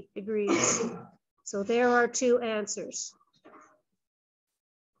 240 degrees. So there are 2 answers.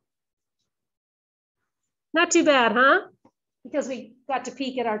 Not too bad, huh? Because we got to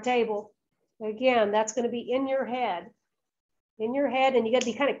peek at our table. Again, that's going to be in your head. In your head, and you got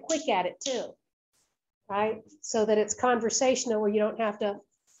to be kind of quick at it too, right? So that it's conversational where you don't have to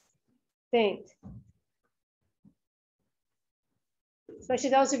think. Especially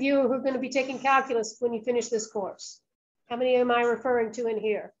those of you who are going to be taking calculus when you finish this course. How many am I referring to in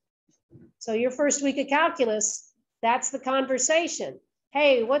here? So your first week of calculus, that's the conversation.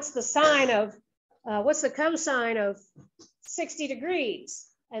 Hey, what's the sine of, what's the cosine of 60 degrees?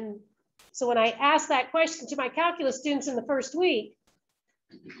 And so when I ask that question to my calculus students in the first week,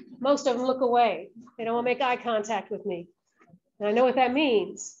 most of them look away. They don't want to make eye contact with me. And I know what that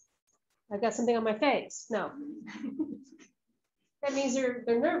means. I've got something on my face. No. That means they're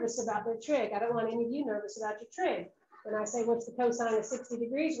nervous about their trig. I don't want any of you nervous about your trig. When I say, what's the cosine of 60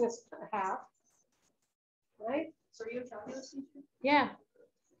 degrees? You're going to half, right? So are you a calculus teacher? Yeah.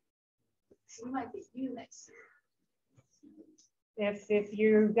 We might get you next year. If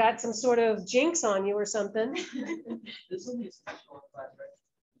you got some sort of jinx on you or something. This will be a semester long class, right?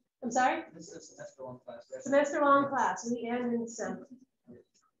 I'm sorry? This is a semester long class, right? Semester long class. We end in December.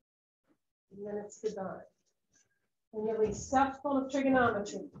 And then it's goodbye. And you'll be stuffed full of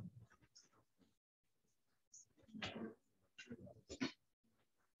trigonometry.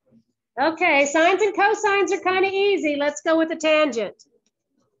 Okay, sines and cosines are kind of easy. Let's go with the tangent.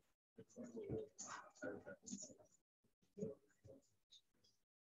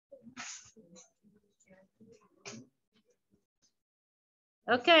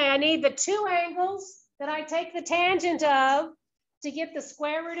 Okay, I need the 2 angles that I take the tangent of to get the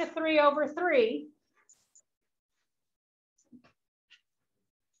square root of 3 over 3.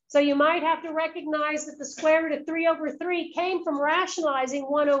 So you might have to recognize that the square root of 3 over 3 came from rationalizing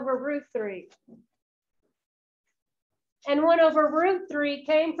 1 over root 3. And 1 over root 3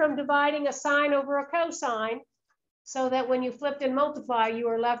 came from dividing a sine over a cosine, so that when you flipped and multiply, you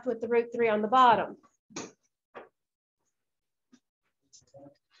are left with the root 3 on the bottom.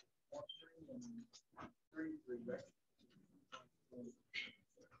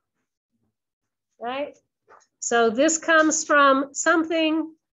 Right? So this comes from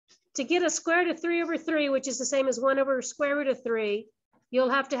something. To get a square root of 3 over 3, which is the same as 1 over square root of 3, you'll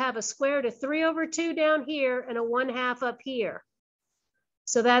have to have a square root of 3 over 2 down here and a 1/2 up here.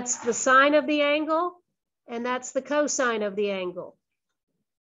 So that's the sine of the angle, and that's the cosine of the angle.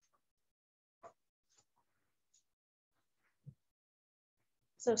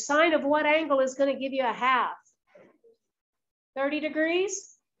 So sine of what angle is going to give you a 1/2? 30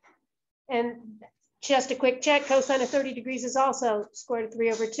 degrees? And just a quick check, cosine of 30 degrees is also square root of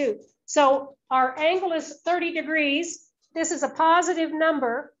 3 over 2. So our angle is 30 degrees. This is a positive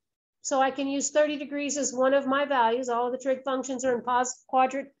number, so I can use 30 degrees as one of my values. All of the trig functions are in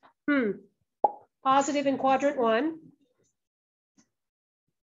positive in quadrant 1.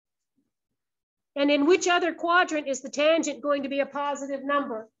 And in which other quadrant is the tangent going to be a positive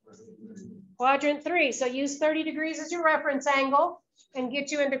number? Quadrant 3. So use 30 degrees as your reference angle and get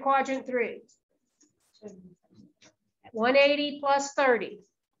you into quadrant 3. 180 plus 30.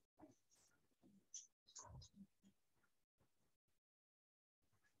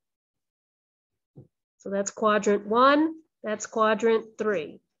 So that's quadrant 1, that's quadrant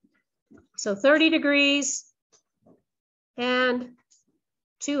 3. So 30 degrees and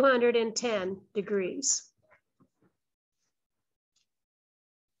 210 degrees.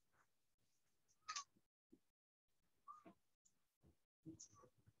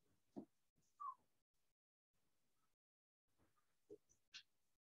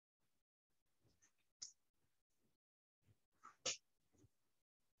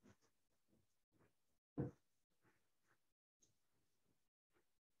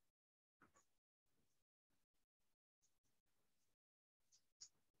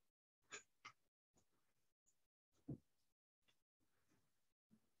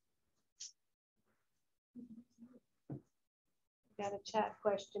 got a chat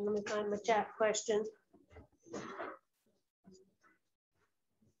question. Let me find my chat question.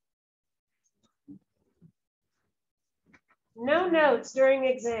 No notes during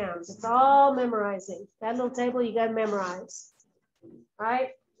exams. It's all memorizing. That little table you got to memorize. All right.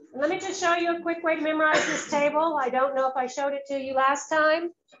 Let me just show you a quick way to memorize this table. I don't know if I showed it to you last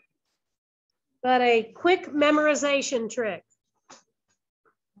time, but a quick memorization trick.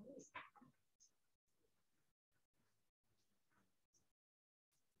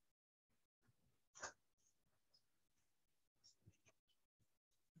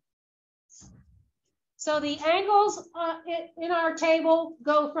 So the angles in our table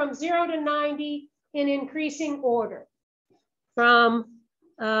go from 0 to 90 in increasing order. From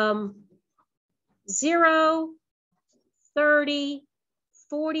 0, 30,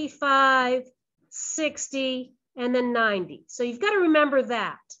 45, 60, and then 90. So you've got to remember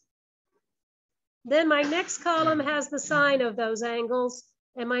that. Then my next column has the sine of those angles,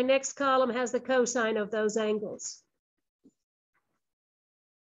 and my next column has the cosine of those angles.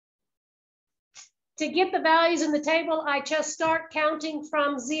 To get the values in the table, I just start counting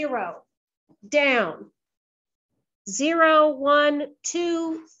from 0 down. 0, 1,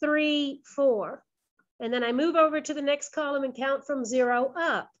 2, 3, 4. And then I move over to the next column and count from 0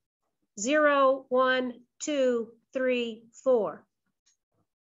 up. 0, 1, 2, 3, 4.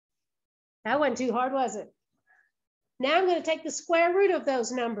 That wasn't too hard, was it? Now I'm going to take the square root of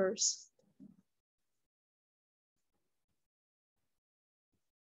those numbers.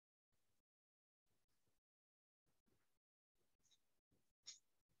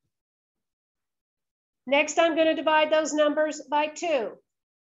 Next, I'm going to divide those numbers by 2.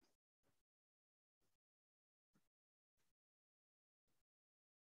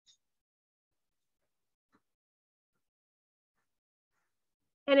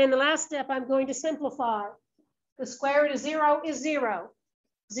 And in the last step, I'm going to simplify. The square root of 0 is 0.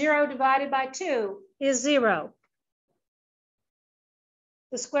 0 divided by 2 is 0.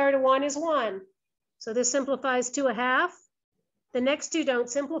 The square root of 1 is 1. So this simplifies to a half. The next two don't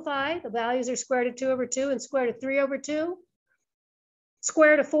simplify. The values are square root of 2 over 2 and square root of 3 over 2.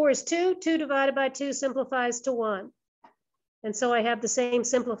 Square root of 4 is 2. 2 divided by 2 simplifies to 1. And so I have the same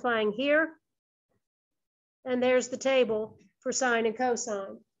simplifying here. And there's the table for sine and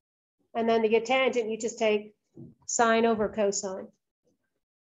cosine. And then to get tangent, you just take sine over cosine.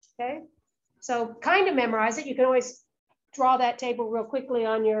 Okay? So kind of memorize it. You can always draw that table real quickly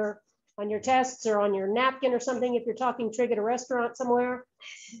on your tests or on your napkin or something if you're talking trig at a restaurant somewhere.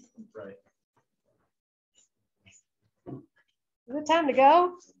 Right. Is it time to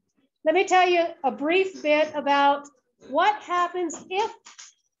go? Let me tell you a brief bit about what happens if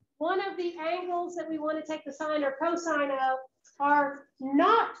one of the angles that we want to take the sine or cosine of are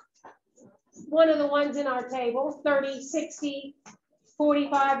not one of the ones in our table, 30, 60,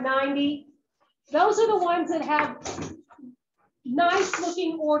 45, 90. Those are the ones that have nice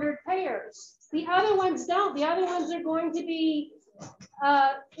looking ordered pairs. The other ones don't. The other ones are going to be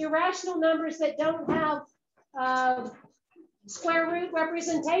irrational numbers that don't have square root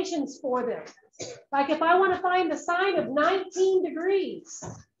representations for them. Like if I want to find the sine of 19 degrees,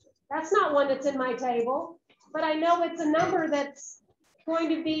 that's not one that's in my table, but I know it's a number that's going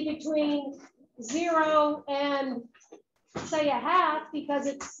to be between 0 and say a half because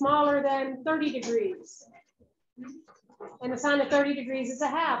it's smaller than 30 degrees. And the sine of 30 degrees is a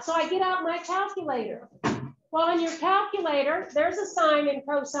half. So I get out my calculator. Well, on your calculator, there's a sine and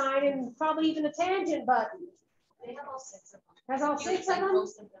cosine and probably even a tangent button. They have all 6 of them. Has all 6 of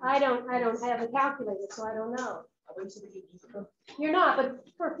them? I don't have a calculator, so I don't know. You're not, but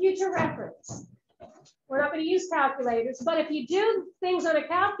for future reference. We're not going to use calculators, but if you do things on a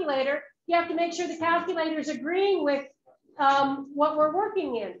calculator, you have to make sure the calculator is agreeing with what we're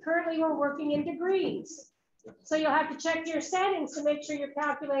working in. Currently, we're working in degrees. So you'll have to check your settings to make sure your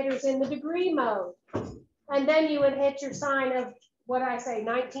calculator is in the degree mode. And then you would hit your sine of, what did I say,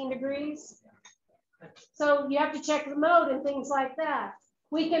 19 degrees? So you have to check the mode and things like that.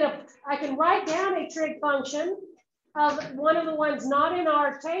 I can write down a trig function of one of the ones not in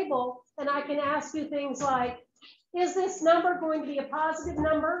our table, and I can ask you things like, is this number going to be a positive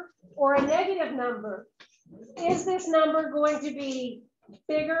number or a negative number? Is this number going to be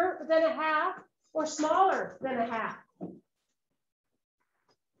bigger than a half or smaller than a half?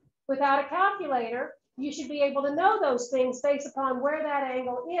 Without a calculator, you should be able to know those things based upon where that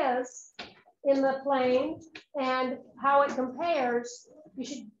angle is in the plane and how it compares. You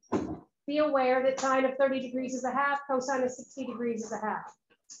should be aware that sine of 30 degrees is a half, cosine of 60 degrees is a half.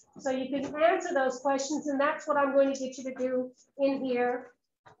 So you can answer those questions, and that's what I'm going to get you to do in here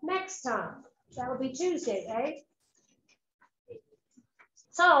next time. That will be Tuesday, eh?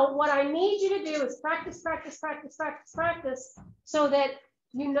 So what I need you to do is practice, practice, practice, practice, practice, so that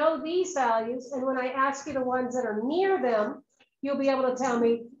you know these values. And when I ask you the ones that are near them, you'll be able to tell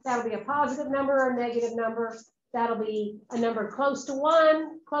me that'll be a positive number or a negative number. That'll be a number close to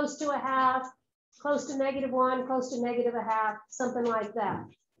 1, close to 1/2, close to -1, close to -1/2, something like that.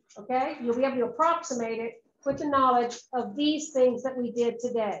 Okay, you'll be able to approximate it with the knowledge of these things that we did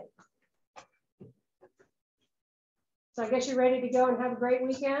today. So I guess you're ready to go and have a great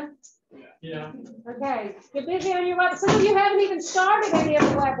weekend? Yeah. Okay, get busy on your web. Some of you haven't even started any of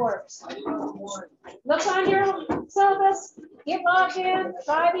the web works. Look on your syllabus, get logged in,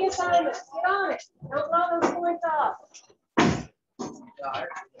 try the assignments, get on it. Don't blow those points off.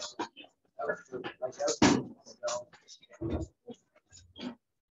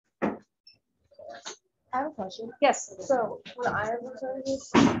 I have a question. Yes, so When I was learning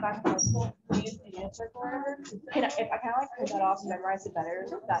this back in high school, we used the unit circle. If I kind of like print that off and memorize it better,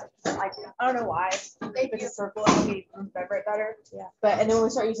 that like I don't know why. If it's a circle, it'll make me remember it better. Yeah. But and then we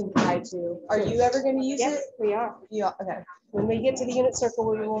start using pi too. Are you ever going to use yes, it? we are. Yeah. Okay. When we get to the unit circle,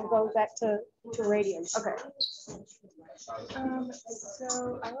 we will go back to radians. Okay.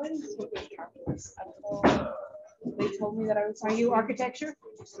 So I already took a calculus until they told me that I was. Are you architecture?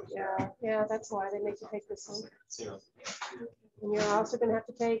 Yeah. Yeah, that's why they make you take this one. Yeah. And you're also gonna have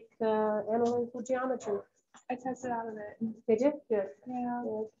to take analytical geometry. I tested out of it. They did good. Yeah.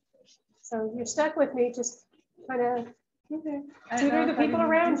 Good. So you're stuck with me, just kind of Okay. tutor the people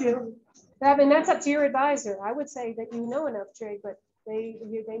around you. I mean, that's up to your advisor. I would say that you know enough trig, but they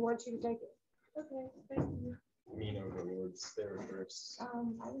want you to take it. Okay. Thank you. Mean overlords there first.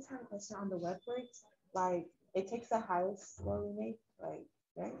 I just had a question on the web works. Like, it takes the highest score we make, like,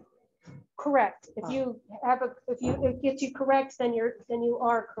 right? Correct. If you have if it gets you correct, then you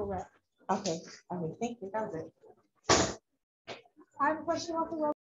are correct. Okay. Okay. Thank you. That was it. I have a question off the web.